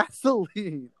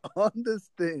gasoline on this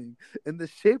thing in the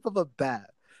shape of a bat,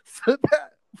 so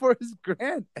that for his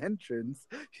grand entrance,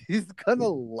 he's gonna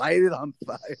light it on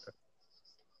fire.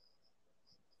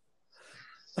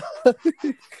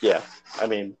 Yeah, I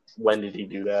mean, when did he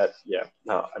do that? Yeah,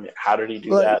 no, I mean, how did he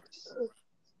do that?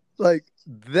 Like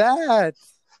that.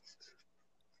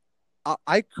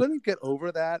 I couldn't get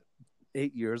over that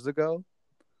 8 years ago,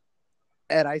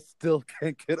 and I still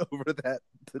can't get over that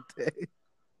today.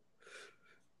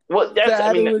 Well,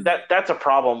 that's a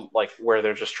problem, like where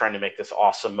they're just trying to make this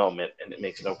awesome moment, and it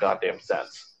makes no goddamn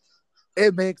sense.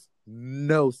 It makes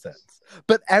no sense.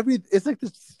 But it's like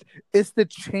this. It's the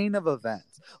chain of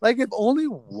events. Like if only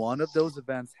one of those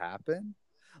events happen.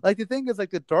 Like the thing is,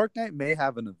 like the Dark Knight may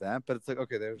have an event, but it's like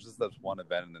okay, there's just this one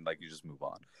event, and then like you just move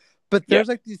on. But there's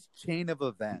like these chain of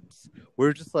events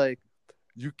where just like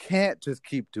you can't just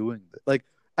keep doing this. Like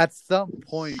at some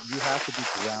point you have to be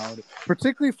grounded,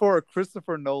 particularly for a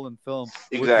Christopher Nolan film,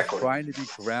 exactly trying to be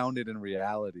grounded in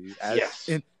reality. He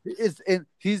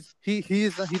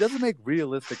doesn't make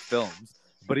realistic films,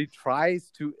 but he tries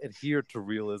to adhere to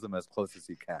realism as close as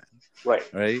he can.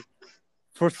 Right.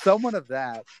 For someone of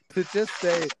that to just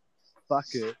say fuck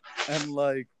it and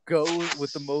like go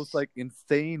with the most like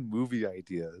insane movie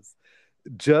ideas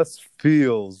just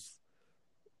feels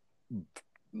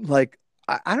like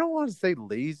I don't want to say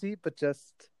lazy, but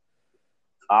just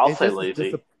I'll say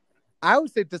lazy. I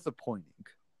would say disappointing.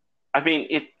 I mean,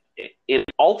 it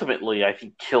ultimately I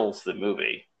think kills the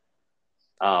movie.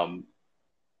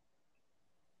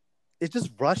 It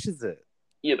just rushes it.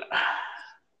 You know,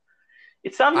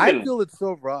 it's not even. I feel it's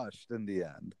so rushed in the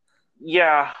end.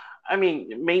 Yeah, I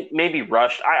mean, maybe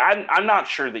rushed. I'm not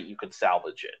sure that you could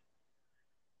salvage it.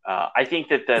 I think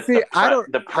that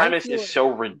the premise is so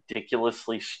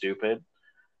ridiculously stupid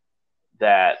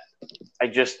that I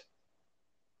just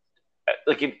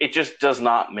like it just does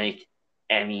not make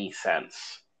any sense.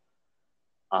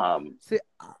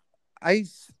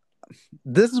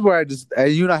 This is where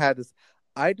you and I had this.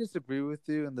 I disagree with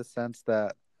you in the sense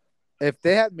that if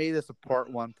they had made this a part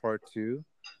 1, part 2,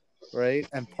 right,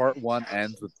 and part 1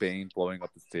 ends with Bane blowing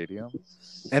up the stadium,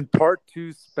 and part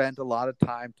 2 spent a lot of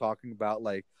time talking about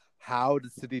like how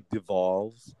the city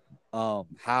devolves,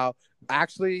 how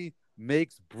actually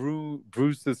makes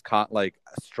Bruce's like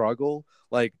struggle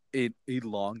like an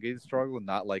elongated struggle,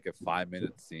 not like a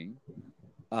 5-minute scene,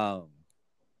 and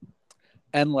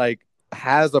like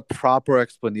has a proper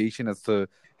explanation as to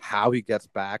how he gets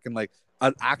back and like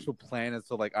an actual plan as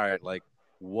to like all right, like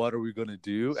what are we gonna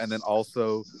do, and then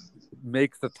also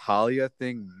makes the Talia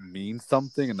thing mean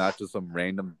something and not just some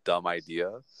random dumb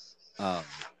idea.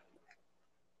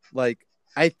 Like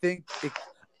I think if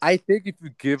you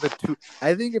give it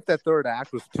I think if that third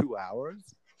act was 2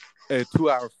 hours, a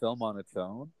 2-hour film on its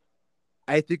own,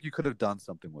 I think you could have done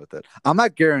something with it. I'm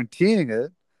not guaranteeing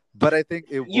it, but I think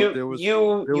there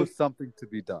was something to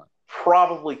be done.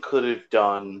 Probably could have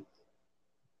done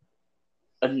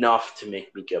enough to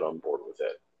make me get on board with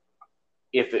it.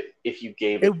 If you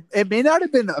gave it, it may not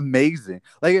have been amazing.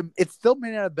 Like it still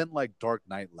may not have been like Dark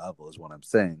Knight level, is what I'm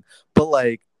saying. But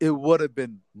like it would have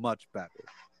been much better.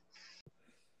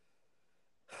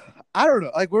 I don't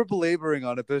know. Like we're belaboring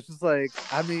on it, but it's just like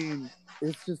I mean,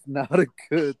 it's just not a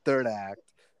good third act.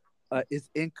 It's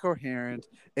incoherent.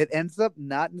 It ends up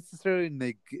not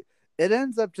necessarily it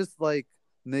ends up just like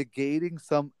negating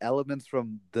some elements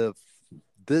from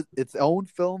its own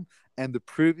film and the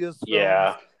previous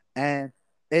films. And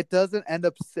it doesn't end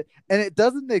up and it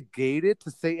doesn't negate it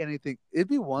to say anything. It'd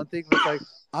be one thing that's like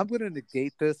I'm going to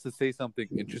negate this to say something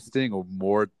interesting or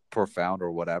more profound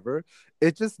or whatever.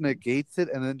 It just negates it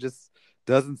and then just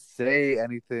doesn't say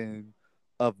anything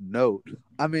of note.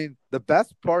 I mean, the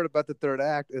best part about the third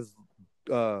act is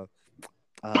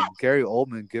Gary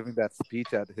Oldman giving that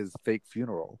speech at his fake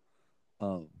funeral.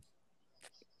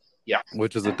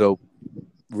 Which is a dope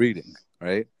reading,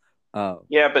 right? But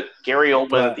Gary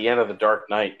Oldman at the end of The Dark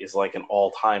Knight is like an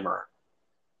all-timer.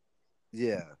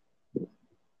 Yeah.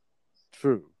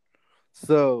 True.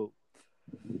 So,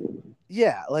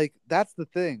 yeah, like that's the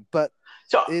thing. But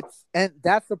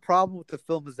that's the problem with the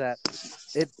film is that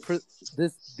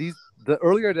the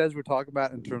earlier days we're talking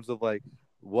about in terms of like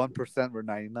 1% or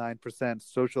 99%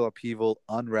 social upheaval,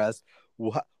 unrest.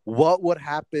 What would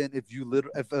happen if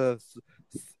if a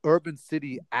urban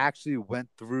city actually went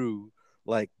through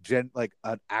like an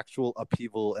actual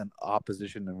upheaval and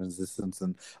opposition and resistance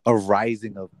and a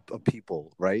rising of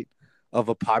people, right? Of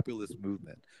a populist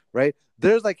movement, right?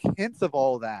 There's like hints of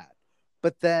all that,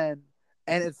 but then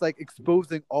and it's like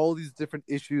exposing all these different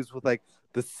issues with like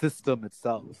the system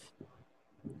itself.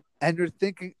 And you're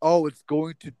thinking, oh, it's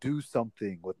going to do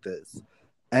something with this.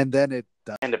 And then it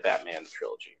does. And a Batman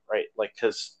trilogy, right? Like,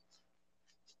 because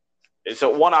so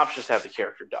one option is to have the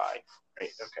character die, right?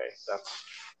 Okay, that's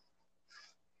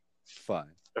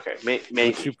fine. Okay, maybe.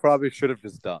 Which you probably should have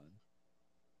just done.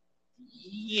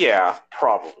 Yeah,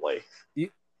 probably.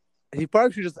 He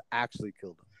probably should just actually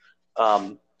killed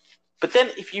him. But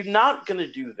then if you're not going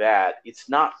to do that, it's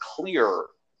not clear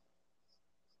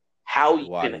how you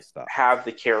can have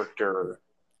the character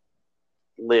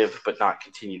live but not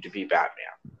continue to be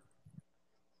Batman.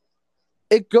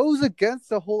 It goes against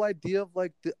the whole idea of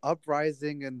like the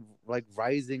uprising and like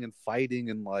rising and fighting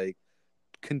and like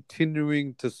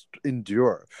continuing to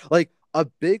endure. Like a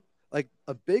big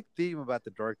theme about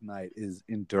the Dark Knight is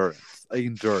endurance.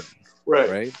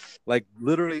 Right? Like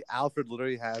Alfred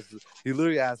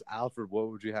asks Alfred, what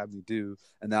would you have me do?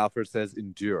 And Alfred says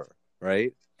endure,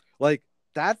 right? Like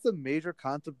that's a major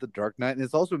concept of the Dark Knight, and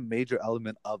it's also a major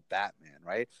element of Batman,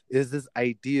 right? Is this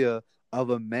idea of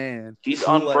a man he's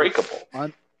unbreakable.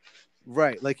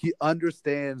 Right. Like he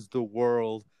understands the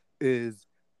world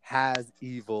has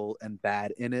evil and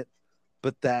bad in it,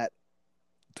 but that,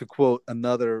 to quote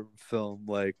another film,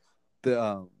 like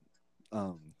the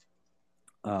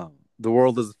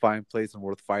world is a fine place and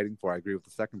worth fighting for. I agree with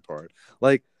the second part.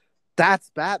 Like that's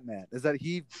Batman, is that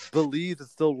he believes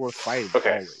it's still worth fighting.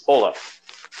 Okay, always. Hold up.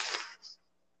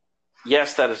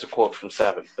 Yes, that is a quote from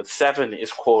Seven, but Seven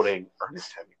is quoting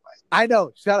Ernest Hemingway. I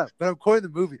know, shut up. But I'm quoting the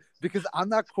movie because I'm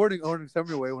not quoting Ernest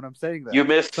Hemingway when I'm saying that. You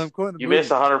missed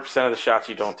 100% of the shots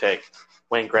you don't take.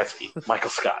 Wayne Gretzky,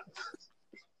 Michael Scott.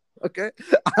 Okay,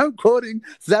 I'm quoting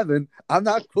Seven. I'm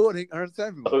not quoting Ernest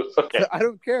Hemingway. Okay, so I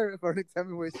don't care if Ernest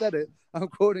Hemingway said it. I'm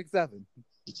quoting Seven.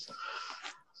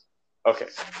 Okay,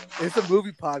 it's a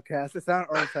movie podcast. It's not an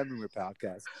Ernest Hemingway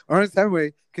podcast. Ernest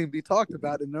Hemingway can be talked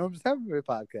about in an Ernest Hemingway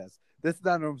podcast. This is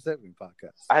not an Ernest Hemingway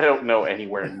podcast. I don't know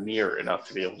anywhere near enough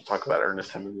to be able to talk about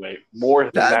Ernest Hemingway more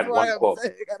than that one quote.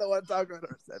 I don't want to talk about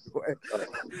Ernest Hemingway.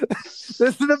 This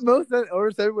is the most that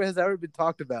Ernest Hemingway has ever been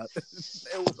talked about.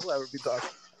 It will ever be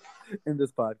talked in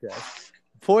this podcast.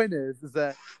 Point is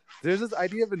that there's this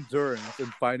idea of endurance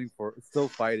and still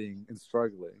fighting and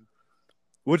struggling,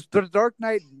 which the Dark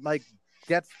Knight like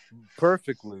gets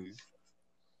perfectly.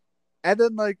 And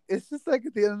then like it's just like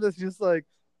at the end of this, just like,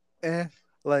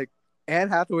 like Anne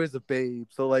Hathaway's a babe,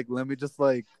 so like let me just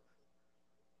like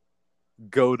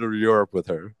go to Europe with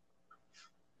her.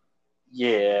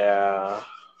 Yeah,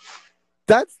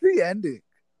 that's the ending.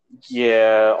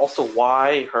 Yeah. Also,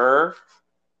 why her?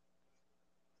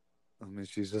 I mean,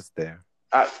 she's just there.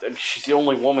 She's the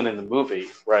only woman in the movie,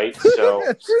 right? So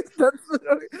it's just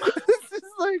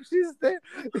like she's there.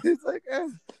 It's like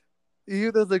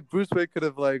like Bruce Wayne could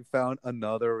have like found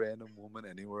another random woman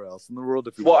anywhere else in the world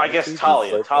if he I guess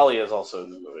Talia. Talia is also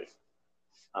in the movie.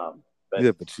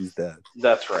 Yeah, but she's dead.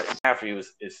 That's right. Half of you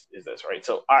is this, right?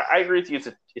 So I agree with you.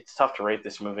 It's tough to rate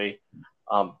this movie.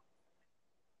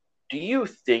 Do you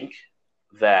think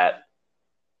that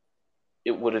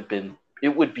it would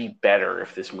be better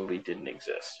if this movie didn't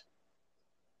exist?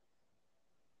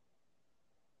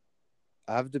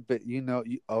 I've debated.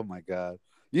 Oh my god,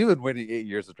 you've been waiting 8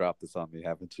 years to drop this on me,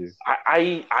 haven't you?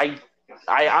 I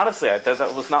honestly,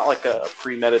 that was not like a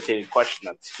premeditated question.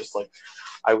 That's just like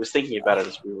I was thinking about it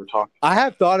as we were talking. I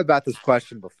have thought about this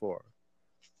question before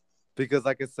because,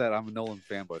 like I said, I'm a Nolan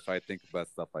fanboy, so I think about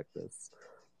stuff like this.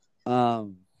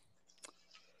 Because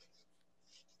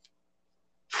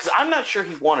I'm not sure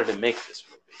he wanted to make this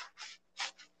movie.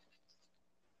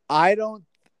 I don't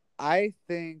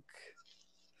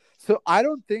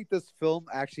think this film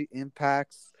actually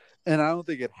impacts, and I don't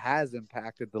think it has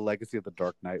impacted the legacy of The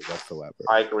Dark Knight whatsoever.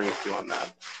 I agree with you on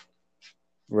that.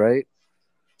 Right?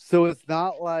 So it's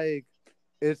not like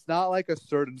a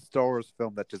certain Star Wars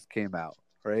film that just came out,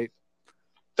 right?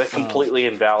 That completely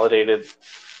invalidated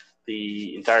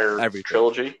the entire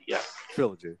trilogy. Yeah.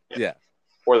 Trilogy. Yeah.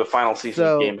 Or the final season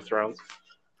of Game of Thrones.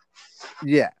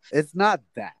 Yeah. It's not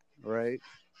that, right?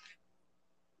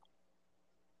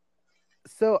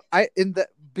 So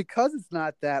because it's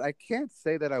not that, I can't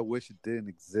say that I wish it didn't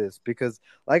exist because,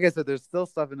 like I said, there's still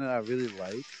stuff in it I really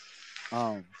like.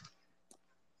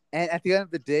 And at the end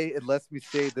of the day, it lets me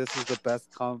say this is the best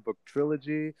comic book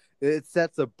trilogy. It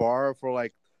sets a bar for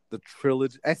like the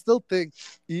trilogy. I still think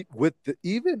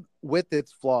even with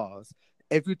its flaws,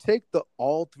 if you take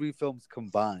all three films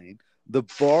combined, the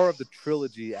bar of the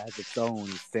trilogy as its own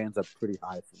stands up pretty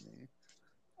high for me.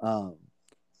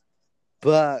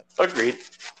 But agreed.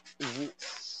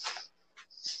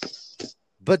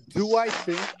 But do I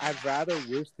think I'd rather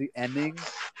wish the ending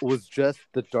was just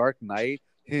The Dark Knight,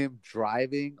 him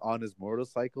driving on his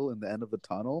motorcycle in the end of the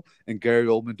tunnel, and Gary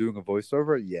Oldman doing a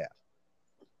voiceover? Yeah.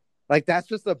 Like, that's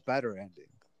just a better ending.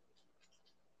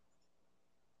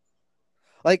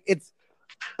 Like, it's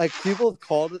like people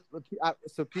called it.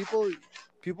 So people,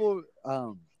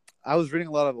 I was reading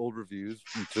a lot of old reviews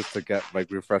just to get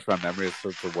refresh my memory as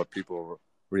to what people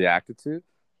reacted to.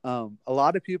 A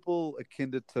lot of people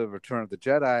akin it to Return of the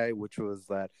Jedi, which was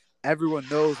that everyone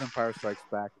knows Empire Strikes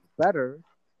Back is better,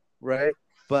 right?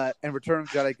 And Return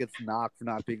of the Jedi gets knocked for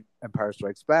not being Empire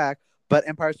Strikes Back, but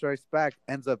Empire Strikes Back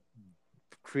ends up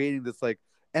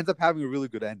having a really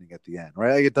good ending at the end,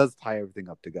 right? Like, it does tie everything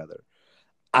up together.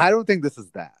 I don't think this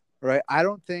is that, right? I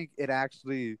don't think it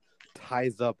actually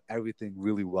ties up everything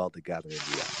really well together in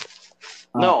the end.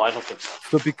 No, I don't think so.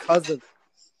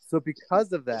 So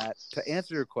because of that, to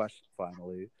answer your question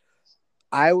finally,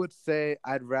 I would say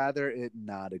I'd rather it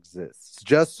not exist,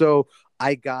 just so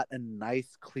I got a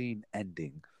nice, clean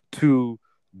ending to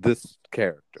this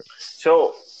character.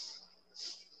 So,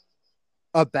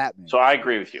 a Batman. So I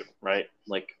agree with you, right?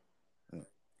 Like,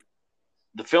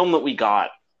 the film that we got,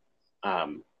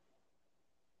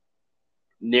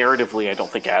 narratively, I don't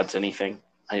think adds anything.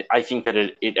 I think that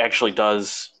it actually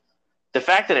does. The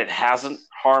fact that it hasn't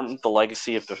harmed the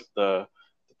legacy of the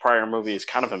prior movie is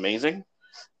kind of amazing,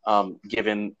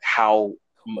 given how.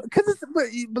 But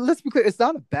let's be clear, it's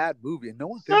not a bad movie, and no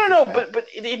one thinks. No, but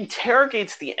it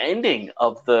interrogates the ending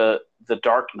of the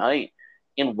Dark Knight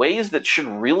in ways that should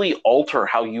really alter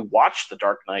how you watch the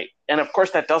Dark Knight, and of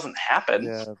course that doesn't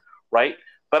happen, right?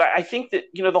 But I think that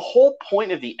the whole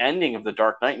point of the ending of the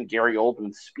Dark Knight and Gary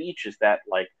Oldman's speech is that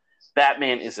like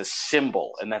Batman is a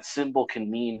symbol, and that symbol can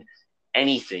mean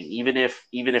anything, even if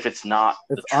it's not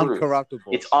the truth. Uncorruptible.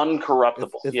 It's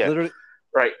uncorruptible. It's yeah, literally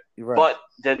right. But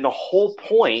then the whole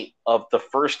point of the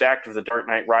first act of The Dark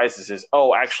Knight Rises is,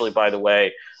 oh, actually, by the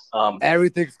way,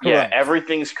 everything's corrupt. Yeah,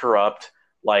 everything's corrupt.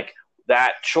 Like,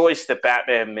 that choice that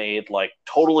Batman made, like,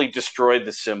 totally destroyed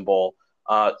the symbol.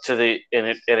 And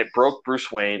it broke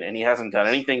Bruce Wayne, and he hasn't done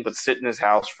anything but sit in his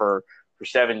house for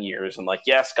 7 years. And like,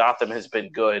 yes, Gotham has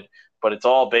been good, but it's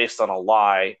all based on a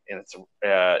lie, and it's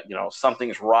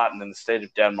something's rotten in the state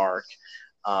of Denmark.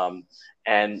 And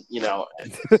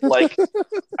like,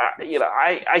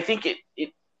 I think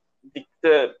it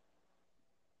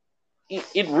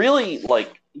really,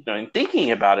 like, in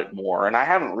thinking about it more, and I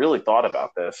haven't really thought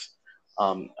about this,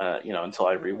 until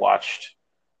I rewatched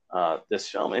this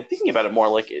film, and thinking about it more,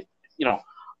 like,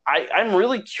 I'm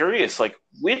really curious, like,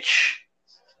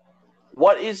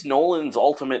 what is Nolan's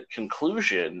ultimate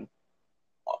conclusion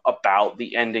about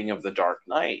the ending of The Dark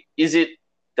Knight? Is it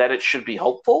that it should be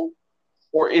hopeful?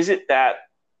 Or is it that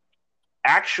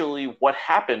actually what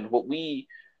happened, what we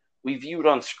viewed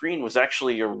on screen, was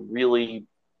actually a really,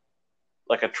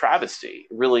 like, a travesty,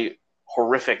 a really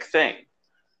horrific thing?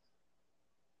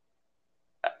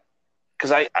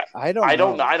 because I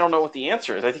don't know. I don't know what the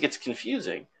answer is. I think it's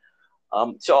confusing.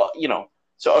 So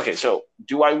okay. So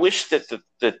do I wish that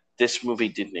that this movie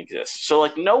didn't exist? So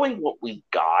like knowing what we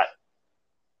got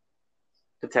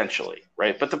potentially,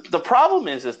 right? But the problem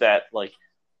is that like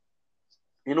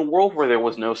in a world where there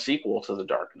was no sequel to The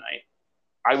Dark Knight,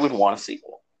 I would want a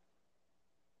sequel.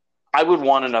 I would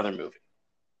want another movie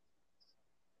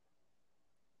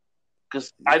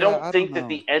because I don't I don't think that know.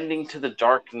 the ending to The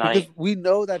Dark Knight. Because we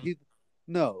know that he.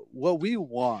 No, what we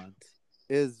want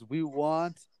is we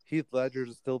want Heath Ledger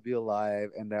to still be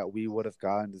alive, and that we would have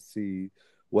gotten to see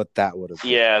what that would have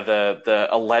been. Yeah, the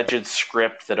alleged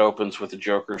script that opens with the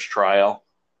Joker's trial.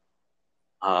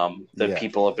 That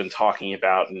people have been talking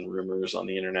about in rumors on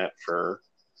the internet for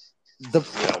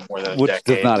more than a which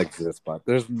decade. Does not exist, but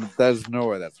there's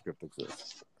nowhere that script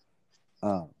exists.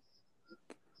 I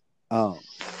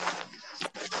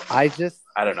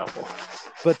don't know.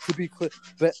 But to be clear,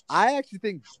 I actually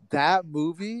think that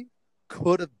movie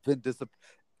could have been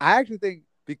I actually think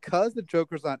because the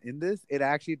Joker's not in this,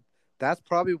 that's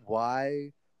probably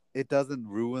why it doesn't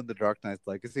ruin the Dark Knight's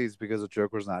legacy, is because the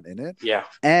Joker's not in it. Yeah.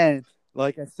 And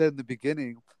like I said in the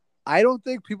beginning, I don't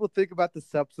think people think about the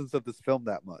substance of this film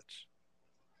that much.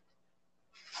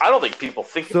 I don't think people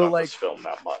think about this film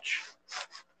that much.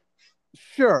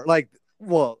 Sure,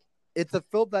 it's a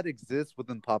film that exists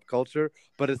within pop culture,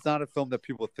 but it's not a film that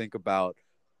people think about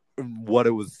what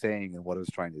it was saying and what it was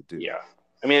trying to do. Yeah.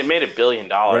 I mean, it made $1 billion,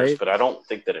 right? But I don't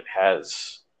think that it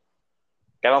has.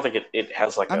 I don't think it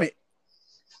has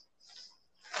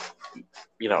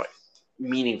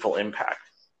meaningful impact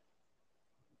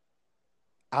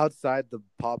outside the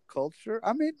pop culture.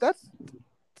 I mean, I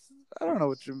don't know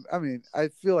what you. I mean, I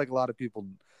feel like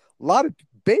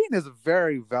Bane is a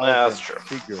very valuable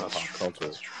figure in pop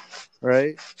culture,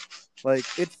 right? Like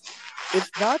it's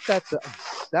not that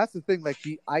that's the thing. Like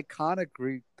the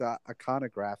iconography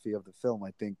of the film,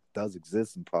 I think, does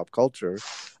exist in pop culture.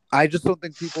 I just don't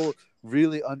think people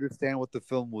really understand what the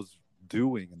film was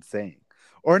doing and saying,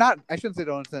 or not. I shouldn't say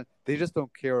don't understand. They just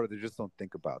don't care, or they just don't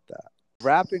think about that.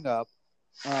 Wrapping up,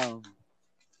 I'll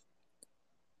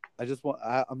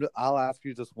ask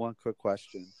you just one quick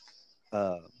question.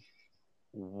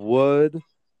 Would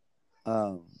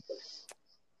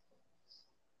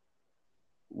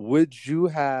you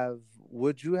have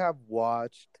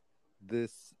watched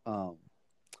this?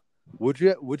 Would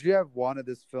you have wanted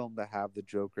this film to have the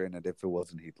Joker in it if it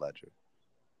wasn't Heath Ledger?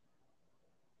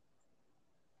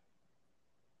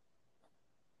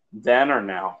 Then or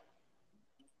now?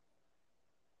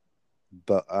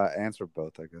 But answer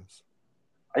both, I guess.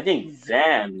 I think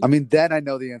then. I mean, then I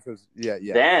know the answer is yeah.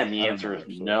 Then the answer is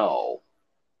no.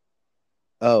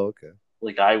 Oh, okay.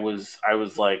 Like I was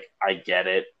like, I get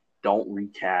it. Don't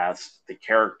recast. The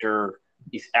character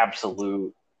is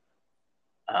absolute.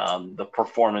 The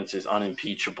performance is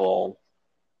unimpeachable.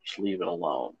 Just leave it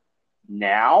alone.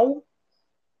 Now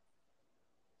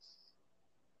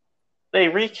they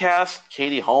recast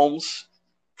Katie Holmes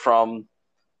from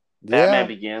Batman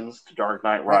Begins to Dark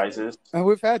Knight Rises. And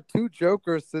we've had 2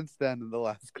 Jokers since then in the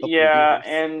last couple of years. Yeah,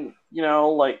 and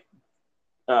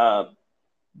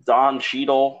Don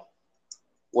Cheadle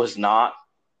was not.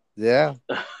 Yeah.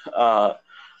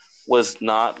 Was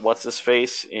not what's his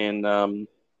face in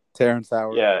Terrence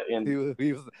Howard. Yeah,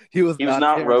 he was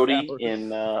not Rhodey in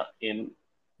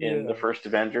the first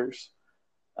Avengers.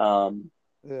 How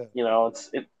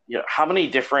many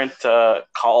different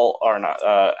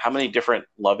how many different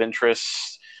love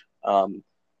interests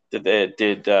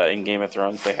did in Game of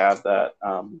Thrones they have that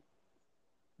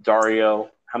Dario?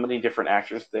 How many different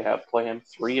actors did they have play him?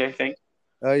 3, I think.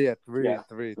 Oh yeah, three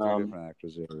different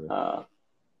actors. Yeah.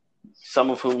 Some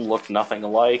of whom look nothing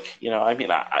alike. I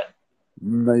mean,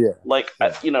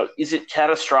 is it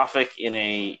catastrophic in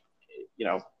a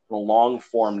long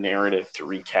form narrative to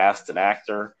recast an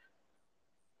actor?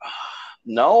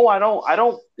 No, I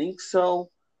don't think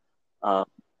so.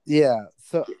 Yeah,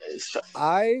 so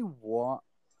I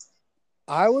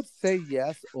would say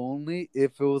yes only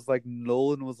if it was like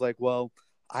Nolan was like, well,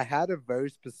 I had a very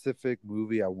specific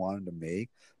movie I wanted to make,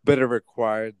 but it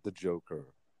required the Joker,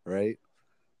 right?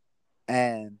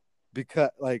 And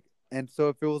so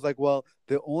if it was like, well,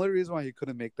 the only reason why he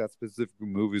couldn't make that specific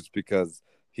movie is because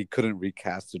he couldn't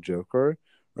recast the Joker,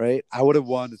 right? I would have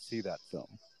wanted to see that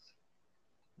film.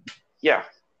 Yeah.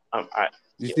 I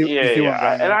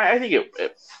think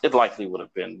it likely would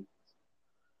have been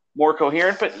more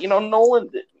coherent, but Nolan,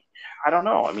 I don't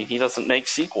know. I mean, he doesn't make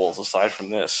sequels aside from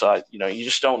this, so you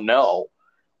just don't know.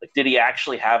 Like, did he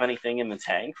actually have anything in the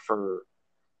tank for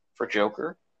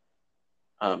Joker?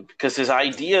 Because his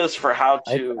ideas for how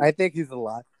to, I think he's a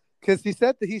lot. because he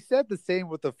said the same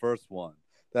with the first one,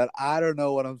 that I don't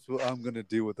know what I'm gonna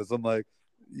do with this. I'm like,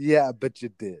 yeah, but you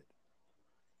did,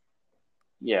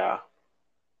 Yeah.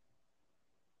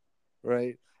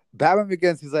 right? Batman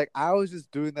Begins, he's like, I was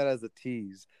just doing that as a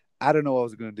tease. I don't know what I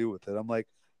was gonna do with it. I'm like,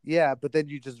 yeah, but then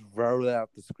you just wrote out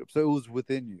the script, so it was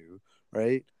within you,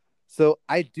 right? So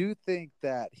I do think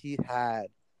that he had.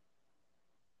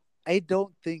 I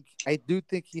do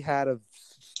think he had a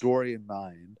story in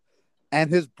mind, and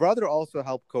his brother also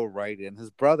helped co-write it. And his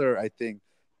brother, I think,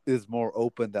 is more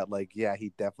open that like, yeah,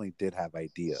 he definitely did have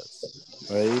ideas,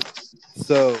 right?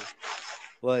 So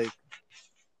like,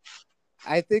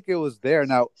 I think it was there.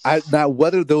 Now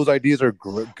whether those ideas are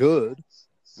good,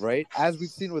 right? As we've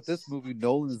seen with this movie,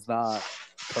 Nolan is not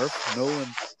perfect. Nolan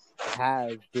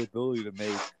has the ability to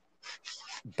make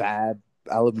bad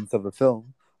elements of a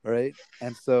film, right?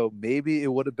 And so maybe it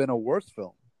would have been a worse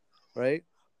film, right?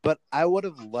 But I would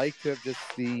have liked to have just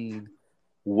seen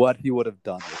what he would have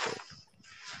done with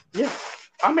it. Yeah.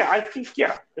 I mean, I think,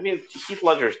 yeah. I mean, Heath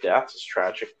Ledger's death is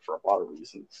tragic for a lot of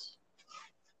reasons.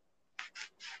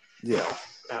 Yeah.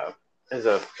 You know, as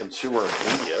a consumer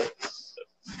of media,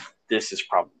 this is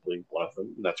probably one of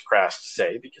them. And that's crass to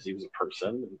say because he was a person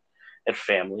and had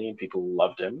family and people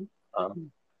loved him.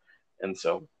 And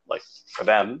so, like, for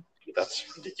them, that's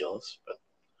ridiculous. But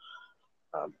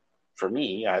for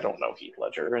me, I don't know Heath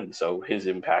Ledger, and so his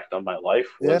impact on my life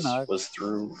Yeah, was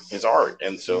through his art.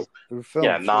 And so, through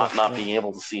yeah, film, not sure. not being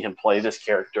able to see him play this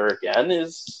character again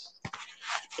is,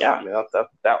 yeah, I mean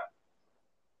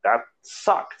that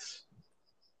sucked.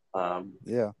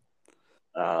 Yeah.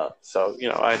 So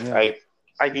Yeah.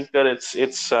 I think that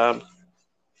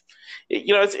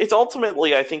it's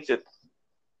ultimately, I think that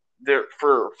there,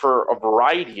 for a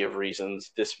variety of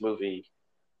reasons, this movie,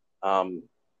 um,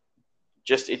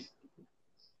 just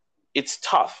it's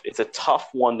tough. It's a tough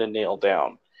one to nail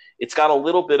down. It's got a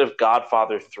little bit of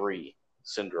Godfather 3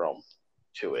 syndrome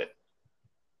to it,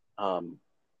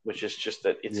 which is just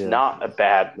that it's Yeah. not a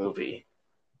bad movie,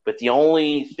 but the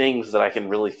only things that I can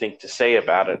really think to say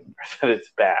about it are that it's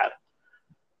bad.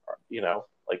 You know,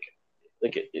 like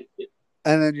it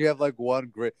And then you have like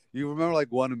you remember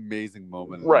like one amazing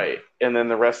moment in right, there. and then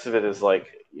the rest of it is like,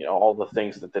 all the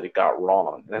things that it got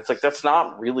wrong, and it's like that's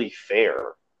not really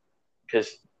fair because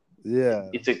Yeah.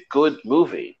 it's a good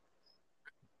movie.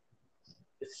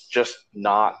 It's just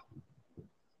not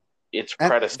its And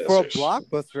for a predecessors.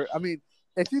 blockbuster, I mean,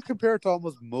 if you compare it to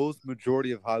almost most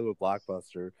majority of Hollywood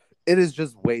blockbuster, it is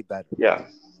just way better. Yeah,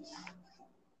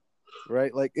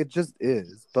 Right? Like it just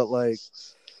is. But like,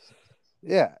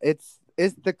 yeah, it's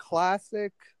the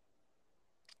classic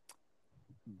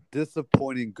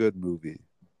disappointing good movie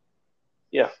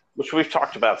yeah, which we've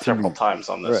talked about to several me. times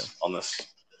on Right.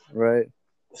 this Right.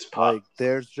 this pod. Like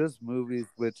there's just movies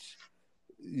which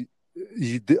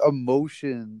the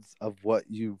emotions of what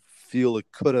you feel it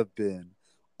could have been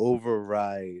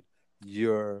override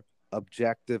your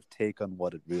objective take on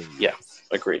what it really Yeah, is.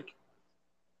 agreed.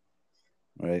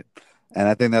 Right. And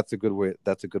I think that's a good way.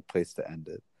 That's a good place to end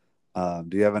it.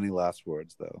 Do you have any last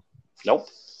words though? Nope.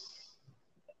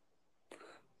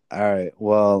 All right.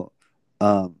 Well,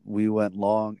 we went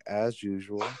long as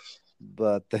usual,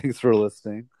 but thanks for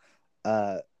listening.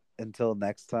 Uh, until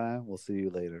next time, we'll see you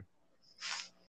later.